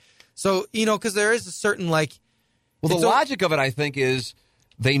 It's like, so, because there is a certain, like... Well, the logic of it, I think, is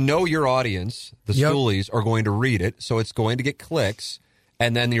they know your audience, the stoolies, are going to read it, so it's going to get clicks,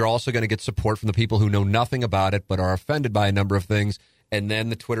 and then you're also going to get support from the people who know nothing about it but are offended by a number of things, and then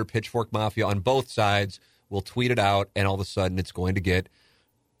the Twitter pitchfork mafia on both sides will tweet it out, and all of a sudden it's going to get...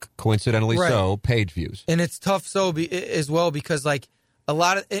 coincidentally so, page views. And it's tough as well because, like, a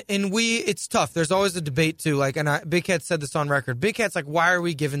lot of... And it's tough. There's always a debate, too. Like, and Big Cat said this on record. Big Cat's like, why are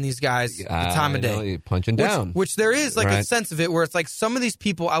we giving these guys the time of day? Punching down. Which there is, like, a sense of it where it's like some of these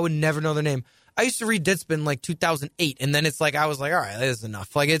people, I would never know their name. I used to read Deadspin, like, 2008, and then it's like, I was like, all right, that is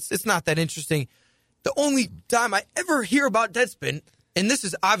enough. Like, it's not that interesting. The only time I ever hear about Deadspin, and this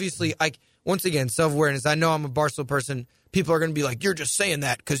is obviously, like, once again, self-awareness. I know I'm a Barstool person. People are going to be like, you're just saying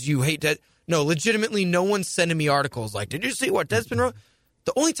that because you hate Dead. No, legitimately, no one's sending me articles like, did you see what Deadspin wrote?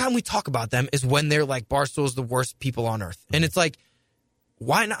 The only time we talk about them is when they're like, Barstool is the worst people on earth. And it's like,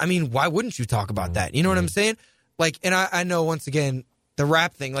 why not? I mean, why wouldn't you talk about that? You know what I'm saying? Like, and I know, once again, the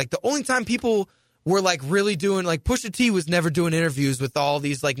rap thing, like, the only time people were like really doing, like, Pusha T was never doing interviews with all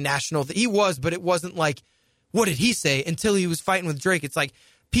these like national, he was, but it wasn't like, what did he say until he was fighting with Drake? It's like,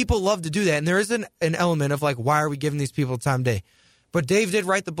 people love to do that, and there is an element of, like, why are we giving these people time of day? But Dave did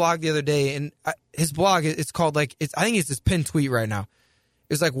write the blog the other day, and his blog, it's called, like, I think it's his pinned tweet right now.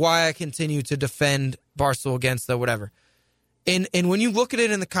 It's like, why I continue to defend Barstool against the whatever. And when you look at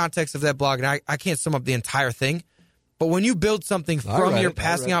it in the context of that blog, and I can't sum up the entire thing, but when you build something from your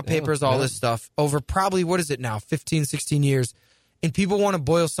passing out papers, all this stuff, over probably, what is it now, 15, 16 years, and people want to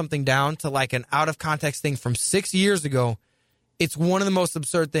boil something down to, like, an out-of-context thing from 6 years ago, it's one of the most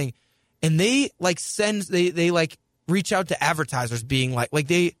absurd things. And they, like, they like, reach out to advertisers being like,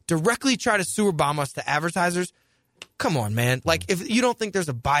 they directly try to sewer bomb us to advertisers. Come on, man. Like, if you don't think there's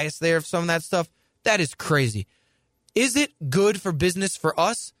a bias there of some of that stuff, that is crazy. Is it good for business for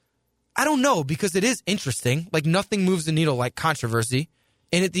us? I don't know, because it is interesting. Like, nothing moves the needle like controversy.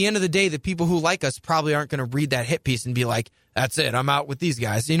 And at the end of the day, the people who like us probably aren't going to read that hit piece and be like, that's it, I'm out with these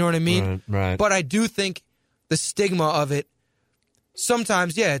guys. You know what I mean? Right. But I do think the stigma of it,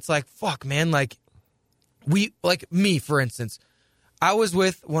 sometimes, yeah, it's like, fuck, man, like, me, for instance, I was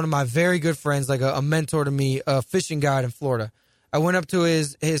with one of my very good friends, like a mentor to me, a fishing guide in Florida. I went up to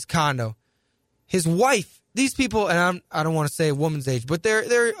his condo. His wife, these people, and I don't want to say a woman's age, but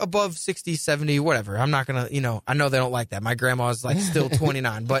they're above 60, 70, whatever. I'm not going to, I know they don't like that. My grandma's like still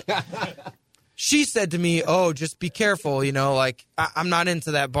 29, but she said to me, oh, just be careful, like I'm not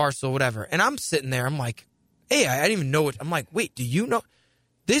into that Barstool, whatever. And I'm sitting there, I'm like, hey, I didn't even know it. I'm like, wait, do you know?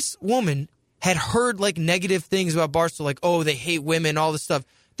 This woman had heard like negative things about Barstool, like, oh, they hate women, all this stuff.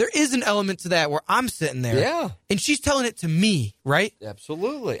 There is an element to that where I'm sitting there. Yeah. And she's telling it to me, right?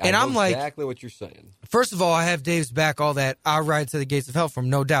 Absolutely. And I'm like, exactly what you're saying. First of all, I have Dave's back, all that. I'll ride to the gates of hell from,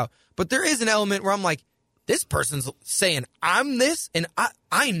 no doubt. But there is an element where I'm like, this person's saying I'm this, and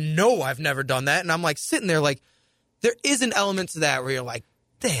I know I've never done that. And I'm like sitting there like, there is an element to that where you're like,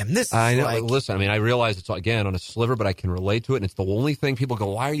 damn, this is I know. like... Listen, I realize it's, again, on a sliver, but I can relate to it, and it's the only thing people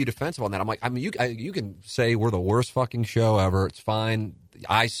go, why are you defensive on that? I'm like, you can say we're the worst fucking show ever. It's fine.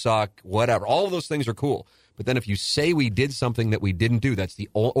 I suck, whatever. All of those things are cool. But then if you say we did something that we didn't do, that's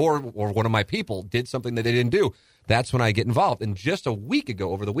or one of my people did something that they didn't do, that's when I get involved. And just a week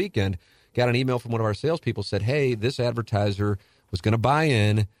ago, over the weekend, got an email from one of our salespeople, said, hey, this advertiser was going to buy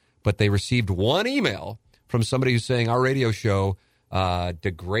in, but they received one email from somebody who's saying our radio show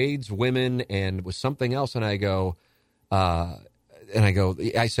degrades women and was something else. And I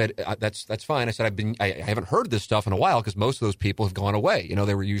said, that's fine. I said, I haven't heard this stuff in a while because most of those people have gone away.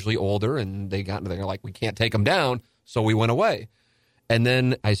 They were usually older and they're like, we can't take them down. So we went away. And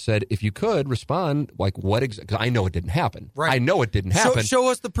then I said, if you could respond, like what exactly, because I know it didn't happen. Right. I know it didn't happen. Show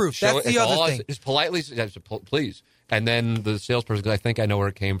us the proof. That's the other thing. Just politely, please. And then the salesperson, because I think I know where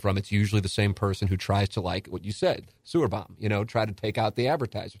it came from, it's usually the same person who tries to, like what you said, sewer bomb, try to take out the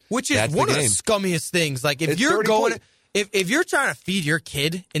advertiser. Which is one of the scummiest things. Like if you're going, if you're trying to feed your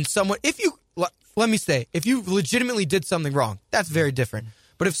kid and someone, if you legitimately did something wrong, that's very different.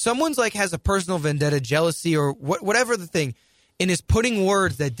 But if someone's like has a personal vendetta, jealousy, or whatever the thing, and is putting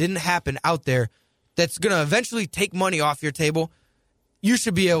words that didn't happen out there, that's going to eventually take money off your table, you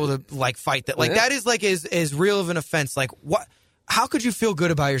should be able to like fight that. Like that is like as real of an offense. Like what? How could you feel good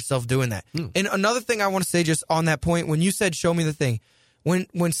about yourself doing that? And another thing I want to say just on that point, when you said show me the thing,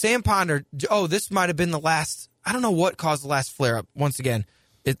 when Sam Ponder, this might have been the last. I don't know what caused the last flare up. Once again,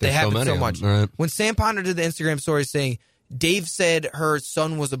 they happen so much. Right. When Sam Ponder did the Instagram story saying Dave said her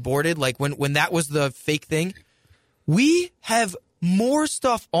son was aborted, like when that was the fake thing, we have more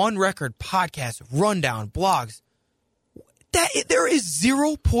stuff on record, podcasts, rundown, blogs. That there is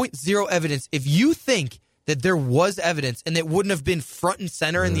 0.0 evidence. If you think that there was evidence and it wouldn't have been front and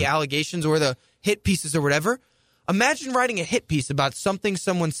center in the allegations or the hit pieces or whatever, imagine writing a hit piece about something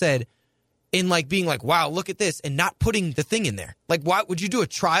someone said and like being like, wow, look at this, and not putting the thing in there. Like, why would you do a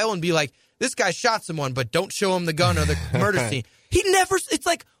trial and be like, this guy shot someone, but don't show him the gun or the murder scene? He never. It's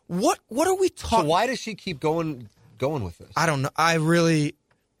like, what are we talking? So why does she keep going with this? I don't know.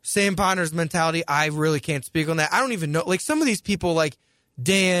 Sam Ponder's mentality, I really can't speak on that. I don't even know. Like, some of these people, like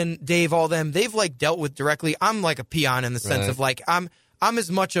Dan, Dave, all them, they've, like, dealt with directly. I'm, like, a peon in the sense of, like, I'm as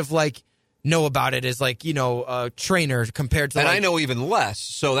much of, like, know about it as, like, a trainer compared to, and like, I know even less,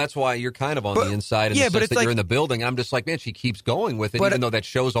 so that's why you're kind of on the inside in the sense that you're in the building. I'm just like, man, she keeps going with it, even though that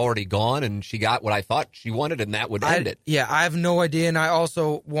show's already gone, and she got what I thought she wanted, and that would end it. Yeah, I have no idea, and I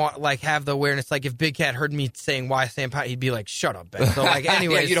also want, like, have the awareness, like, if Big Cat heard me saying why Sam Pat, he'd be like, shut up, Ben. So, like,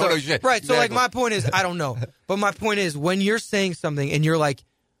 anyway. You don't know shit. Right, exactly. So, like, my point is, I don't know. But my point is, when you're saying something, and you're like,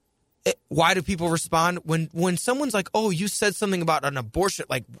 why do people respond when someone's like, oh, you said something about an abortion,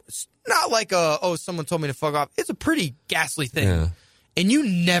 like, not like someone told me to fuck off. It's a pretty ghastly thing. Yeah. And you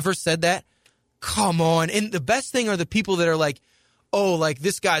never said that? Come on. And the best thing are the people that are like, oh, like,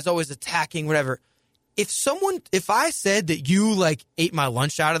 this guy's always attacking, whatever. If I said that you, like, ate my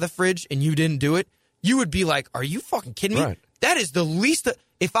lunch out of the fridge and you didn't do it, you would be like, are you fucking kidding me? Right. That is the least.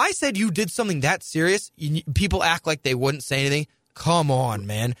 If I said you did something that serious, people act like they wouldn't say anything. Come on,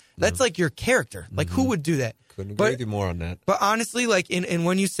 man. That's like your character. Like, who would do that? Couldn't agree with you more on that. But honestly, like, and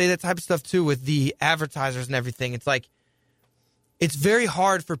when you say that type of stuff, too, with the advertisers and everything, it's like, it's very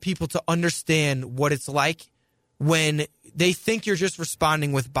hard for people to understand what it's like when they think you're just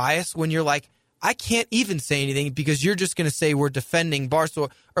responding with bias, when you're like, I can't even say anything because you're just going to say we're defending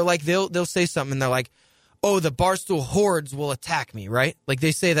Barstool. Or, like, they'll say something and they're like, oh, the Barstool hordes will attack me, right? Like,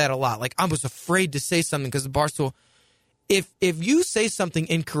 they say that a lot. Like, I was afraid to say something because the Barstool... If you say something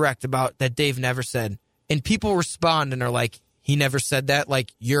incorrect about that Dave never said, and people respond and are like, he never said that,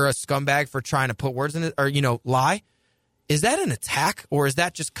 like, you're a scumbag for trying to put words in it, or, lie, is that an attack, or is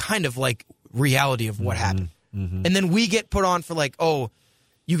that just kind of like reality of what happened? Mm-hmm. And then we get put on for like, oh,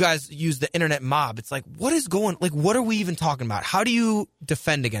 you guys use the internet mob. It's like, what are we even talking about? How do you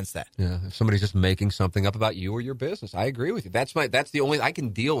defend against that? Yeah, if somebody's just making something up about you or your business, I agree with you. That's the only I can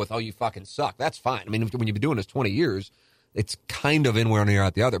deal with. Oh, you fucking suck. That's fine. I mean, when you've been doing this 20 years, it's kind of in one ear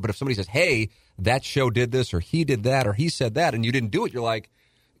out the other. But if somebody says, hey, that show did this or he did that or he said that and you didn't do it, you're like,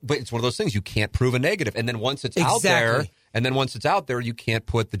 but it's one of those things. You can't prove a negative. And then once it's out there, you can't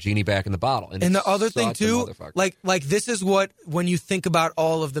put the genie back in the bottle. And the other thing, too, like this is what, when you think about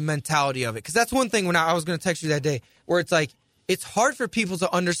all of the mentality of it, because that's one thing when I was going to text you that day, where it's like, it's hard for people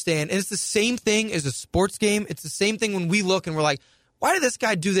to understand. And it's the same thing as a sports game. It's the same thing when we look and we're like, why did this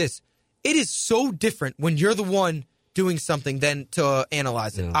guy do this? It is so different when you're the one doing something than to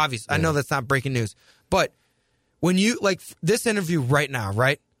analyze it. Yeah. Obviously, I know that's not breaking news. But when you, like this interview right now,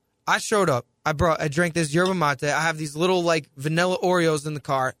 right? I showed up. I drank this yerba mate. I have these little like vanilla Oreos in the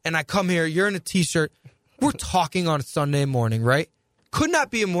car, and I come here. You're in a t-shirt. We're talking on a Sunday morning, right? Could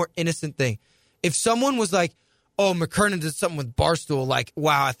not be a more innocent thing. If someone was like, "Oh, McKernan did something with Barstool," like,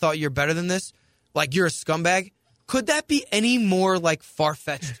 "Wow, I thought you're better than this," like you're a scumbag. Could that be any more like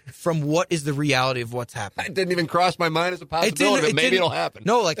far-fetched from what is the reality of what's happening? It didn't even cross my mind as a possibility, but maybe it'll happen.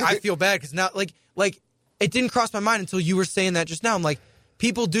 No, like I feel bad because now, like it didn't cross my mind until you were saying that just now. I'm like.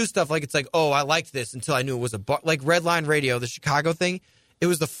 People do stuff like it's like, oh, I liked this until I knew it was a bar. Like Redline Radio, the Chicago thing, it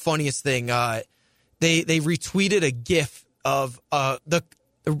was the funniest thing. They retweeted a GIF of the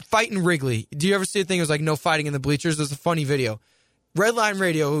fight in Wrigley. Do you ever see a thing? It was like no fighting in the bleachers. It was a funny video. Redline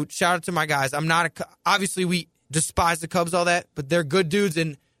Radio, shout out to my guys. Obviously we despise the Cubs, all that, but they're good dudes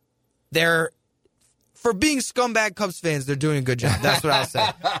and for being scumbag Cubs fans, they're doing a good job. That's what I'll say.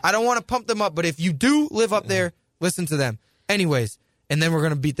 I don't want to pump them up, but if you do live up there, listen to them. Anyways. And then we're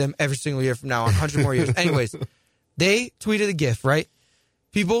going to beat them every single year from now on, 100 more years. Anyways, they tweeted a GIF, right?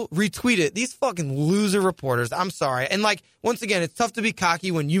 People retweet it. These fucking loser reporters. I'm sorry. And like, once again, it's tough to be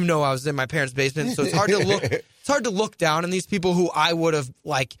cocky when you know I was in my parents' basement. So it's hard to look. It's hard to look down on these people who I would have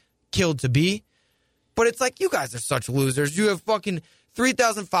like killed to be. But it's like, you guys are such losers. You have fucking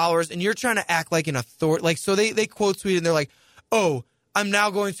 3,000 followers, and you're trying to act like an authority. Like, so they quote tweeted, and they're like, "Oh, I'm now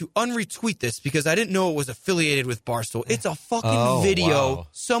going to unretweet this because I didn't know it was affiliated with Barstool." It's a fucking video. Wow.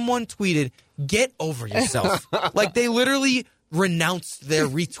 Someone tweeted, "Get over yourself." Like they literally renounced their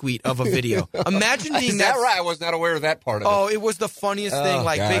retweet of a video. Imagine being that right? I was not aware of that part of it. Oh, it was the funniest thing.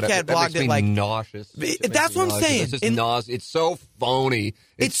 Like Big Cat blogged it. Like nauseous. That's what I'm saying. It's just nauseous. It's so phony.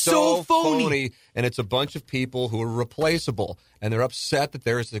 It's so phony. And it's a bunch of people who are replaceable. And they're upset that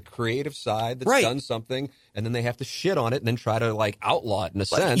there is a creative side that's done something, and then they have to shit on it and then try to like outlaw it in a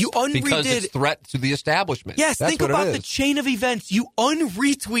sense because it's threat to the establishment. Yes, that's think about the chain of events. You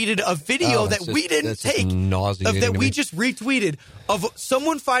unretweeted a video that we didn't take, that we just retweeted of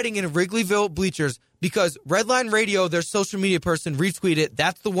someone fighting in Wrigleyville bleachers because Redline Radio, their social media person, retweeted it.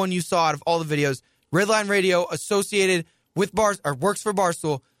 That's the one you saw out of all the videos. Redline Radio associated with works for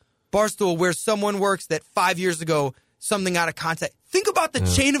Barstool, where someone works that 5 years ago something out of context. Think about the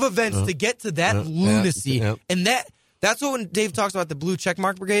chain of events to get to that lunacy. And that's what when Dave talks about the blue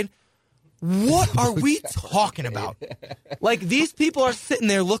checkmark brigade. What are we talking about? Like, these people are sitting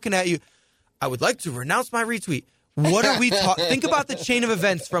there looking at you. I would like to renounce my retweet. What are we talking? Think about the chain of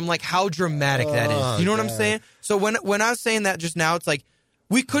events from like how dramatic that is. You know what I'm saying? So when I was saying that just now, it's like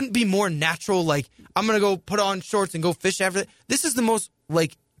we couldn't be more natural. Like, I'm going to go put on shorts and go fish after it. This is the most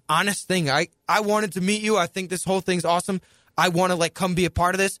like honest thing. I wanted to meet you. I think this whole thing's awesome. I want to like come be a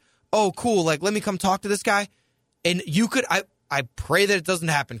part of this. Oh, cool. Like, let me come talk to this guy. And you could, I pray that it doesn't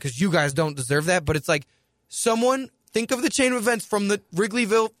happen because you guys don't deserve that. But it's like someone, think of the chain of events from the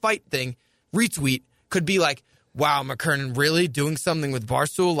Wrigleyville fight thing, retweet could be like, wow, McKernan really doing something with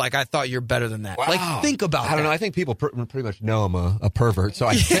Barstool? Like, I thought you're better than that. Wow. Like, think about that. I don't know. I think people pretty much know I'm a pervert, so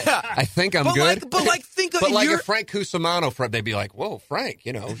I think I'm good. Think of if Frank Cusimano, they'd be like, whoa, Frank,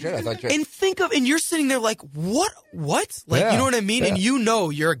 shit, I thought you... And you're sitting there like, what? Like, you know what I mean? Yeah. And you know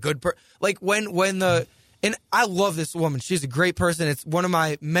you're a good person. Like, and I love this woman. She's a great person. It's one of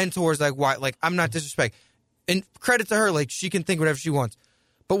my mentors, like, I'm not disrespect. And credit to her, like, she can think whatever she wants.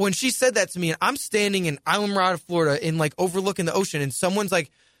 But when she said that to me, and I'm standing in Islamorada, Florida, in like overlooking the ocean, and someone's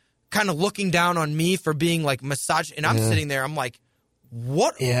like kind of looking down on me for being like misogynist, and I'm sitting there, I'm like,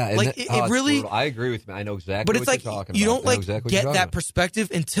 what? Yeah, like it really. Brutal. I agree with you. I know exactly. But it's what like you're talking you about. don't like get that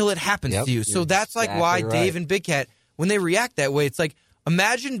perspective until it happens to you. So that's like why Dave and Big Cat, when they react that way, it's like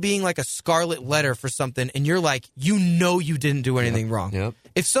imagine being like a scarlet letter for something, and you're like, you know, you didn't do anything wrong. Yep.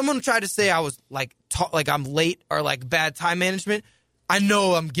 If someone tried to say I was like I'm late or like bad time management. I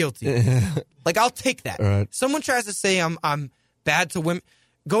know I'm guilty. Like, I'll take that. Right. Someone tries to say I'm bad to women.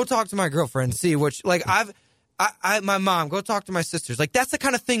 Go talk to my girlfriend and see which, like, my mom, go talk to my sisters. Like, that's the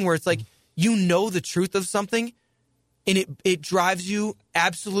kind of thing where it's like, you know the truth of something, and it drives you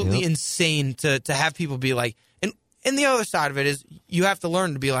absolutely insane to have people be like, and the other side of it is you have to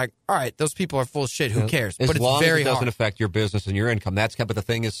learn to be like, all right, those people are full of shit. Who cares? As but it's long very as it doesn't hard. affect your business and your income. But the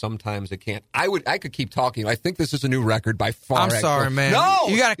thing is, sometimes it can't. I could keep talking. I think this is a new record by far. I'm sorry, man. No,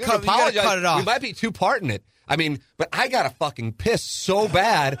 you gotta cut it off. We might be two-parting it. I mean, but I got to fucking piss so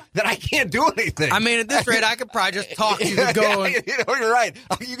bad that I can't do anything. I mean, at this rate, I could probably just talk you to go. You know, you're right.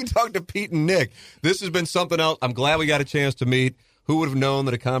 You can talk to Pete and Nick. This has been something else. I'm glad we got a chance to meet. Who would have known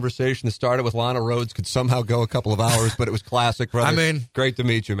that a conversation that started with Lana Rhoades could somehow go a couple of hours, but it was classic, brother. I mean, great to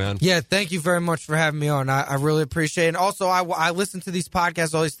meet you, man. Yeah, thank you very much for having me on. I really appreciate it. And also, I listen to these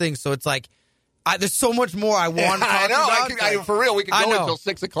podcasts, all these things, so it's like, there's so much more I want to talk about. I know. For real, we could go until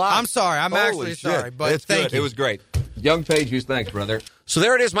 6 o'clock. I'm sorry. I'm actually sorry, but it's thank good. you. It was great. Young Pageviews, thanks, brother. So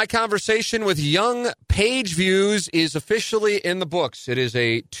there it is. My conversation with Young Pageviews is officially in the books. It is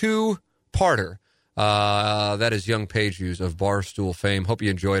a two-parter. That is Young Pageviews of Barstool fame. Hope you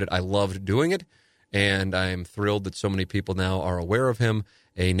enjoyed it. I loved doing it, and I'm thrilled that so many people now are aware of him.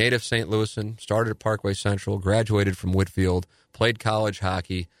 A native St. Louisan, started at Parkway Central, graduated from Whitfield, played college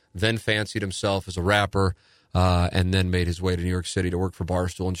hockey, then fancied himself as a rapper, and then made his way to New York City to work for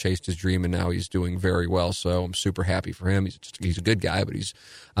Barstool and chased his dream, and now he's doing very well. So I'm super happy for him. He's a good guy, but he's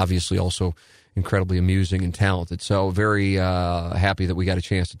obviously also incredibly amusing and talented. So very happy that we got a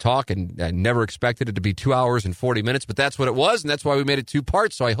chance to talk, and I never expected it to be 2 hours and 40 minutes, but that's what it was, and that's why we made it two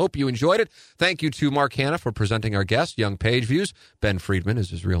parts. So I hope you enjoyed it. Thank you to Mark Hanna for presenting our guest, Young Pageviews. Ben Friedman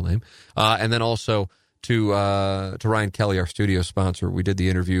is his real name. And then also to Ryan Kelly, our studio sponsor. We did the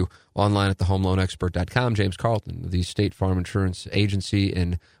interview online at thehomeloanexpert.com. James Carlton, the State Farm Insurance Agency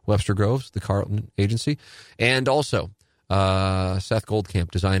in Webster Groves, the Carlton Agency. And also Seth Goldcamp,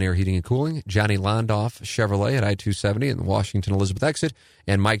 Design Air Heating and Cooling, Johnny Londoff, Chevrolet at I-270 and the Washington Elizabeth exit,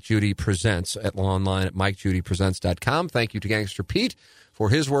 and Mike Judy Presents online at MikeJudyPresents.com. Thank you to Gangster Pete for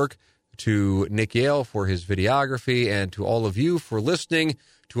his work, to Nick Yale for his videography, and to all of you for listening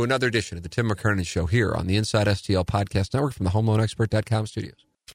to another edition of the Tim McKernan Show here on the Inside STL Podcast Network from the HomeLoanExpert.com studios.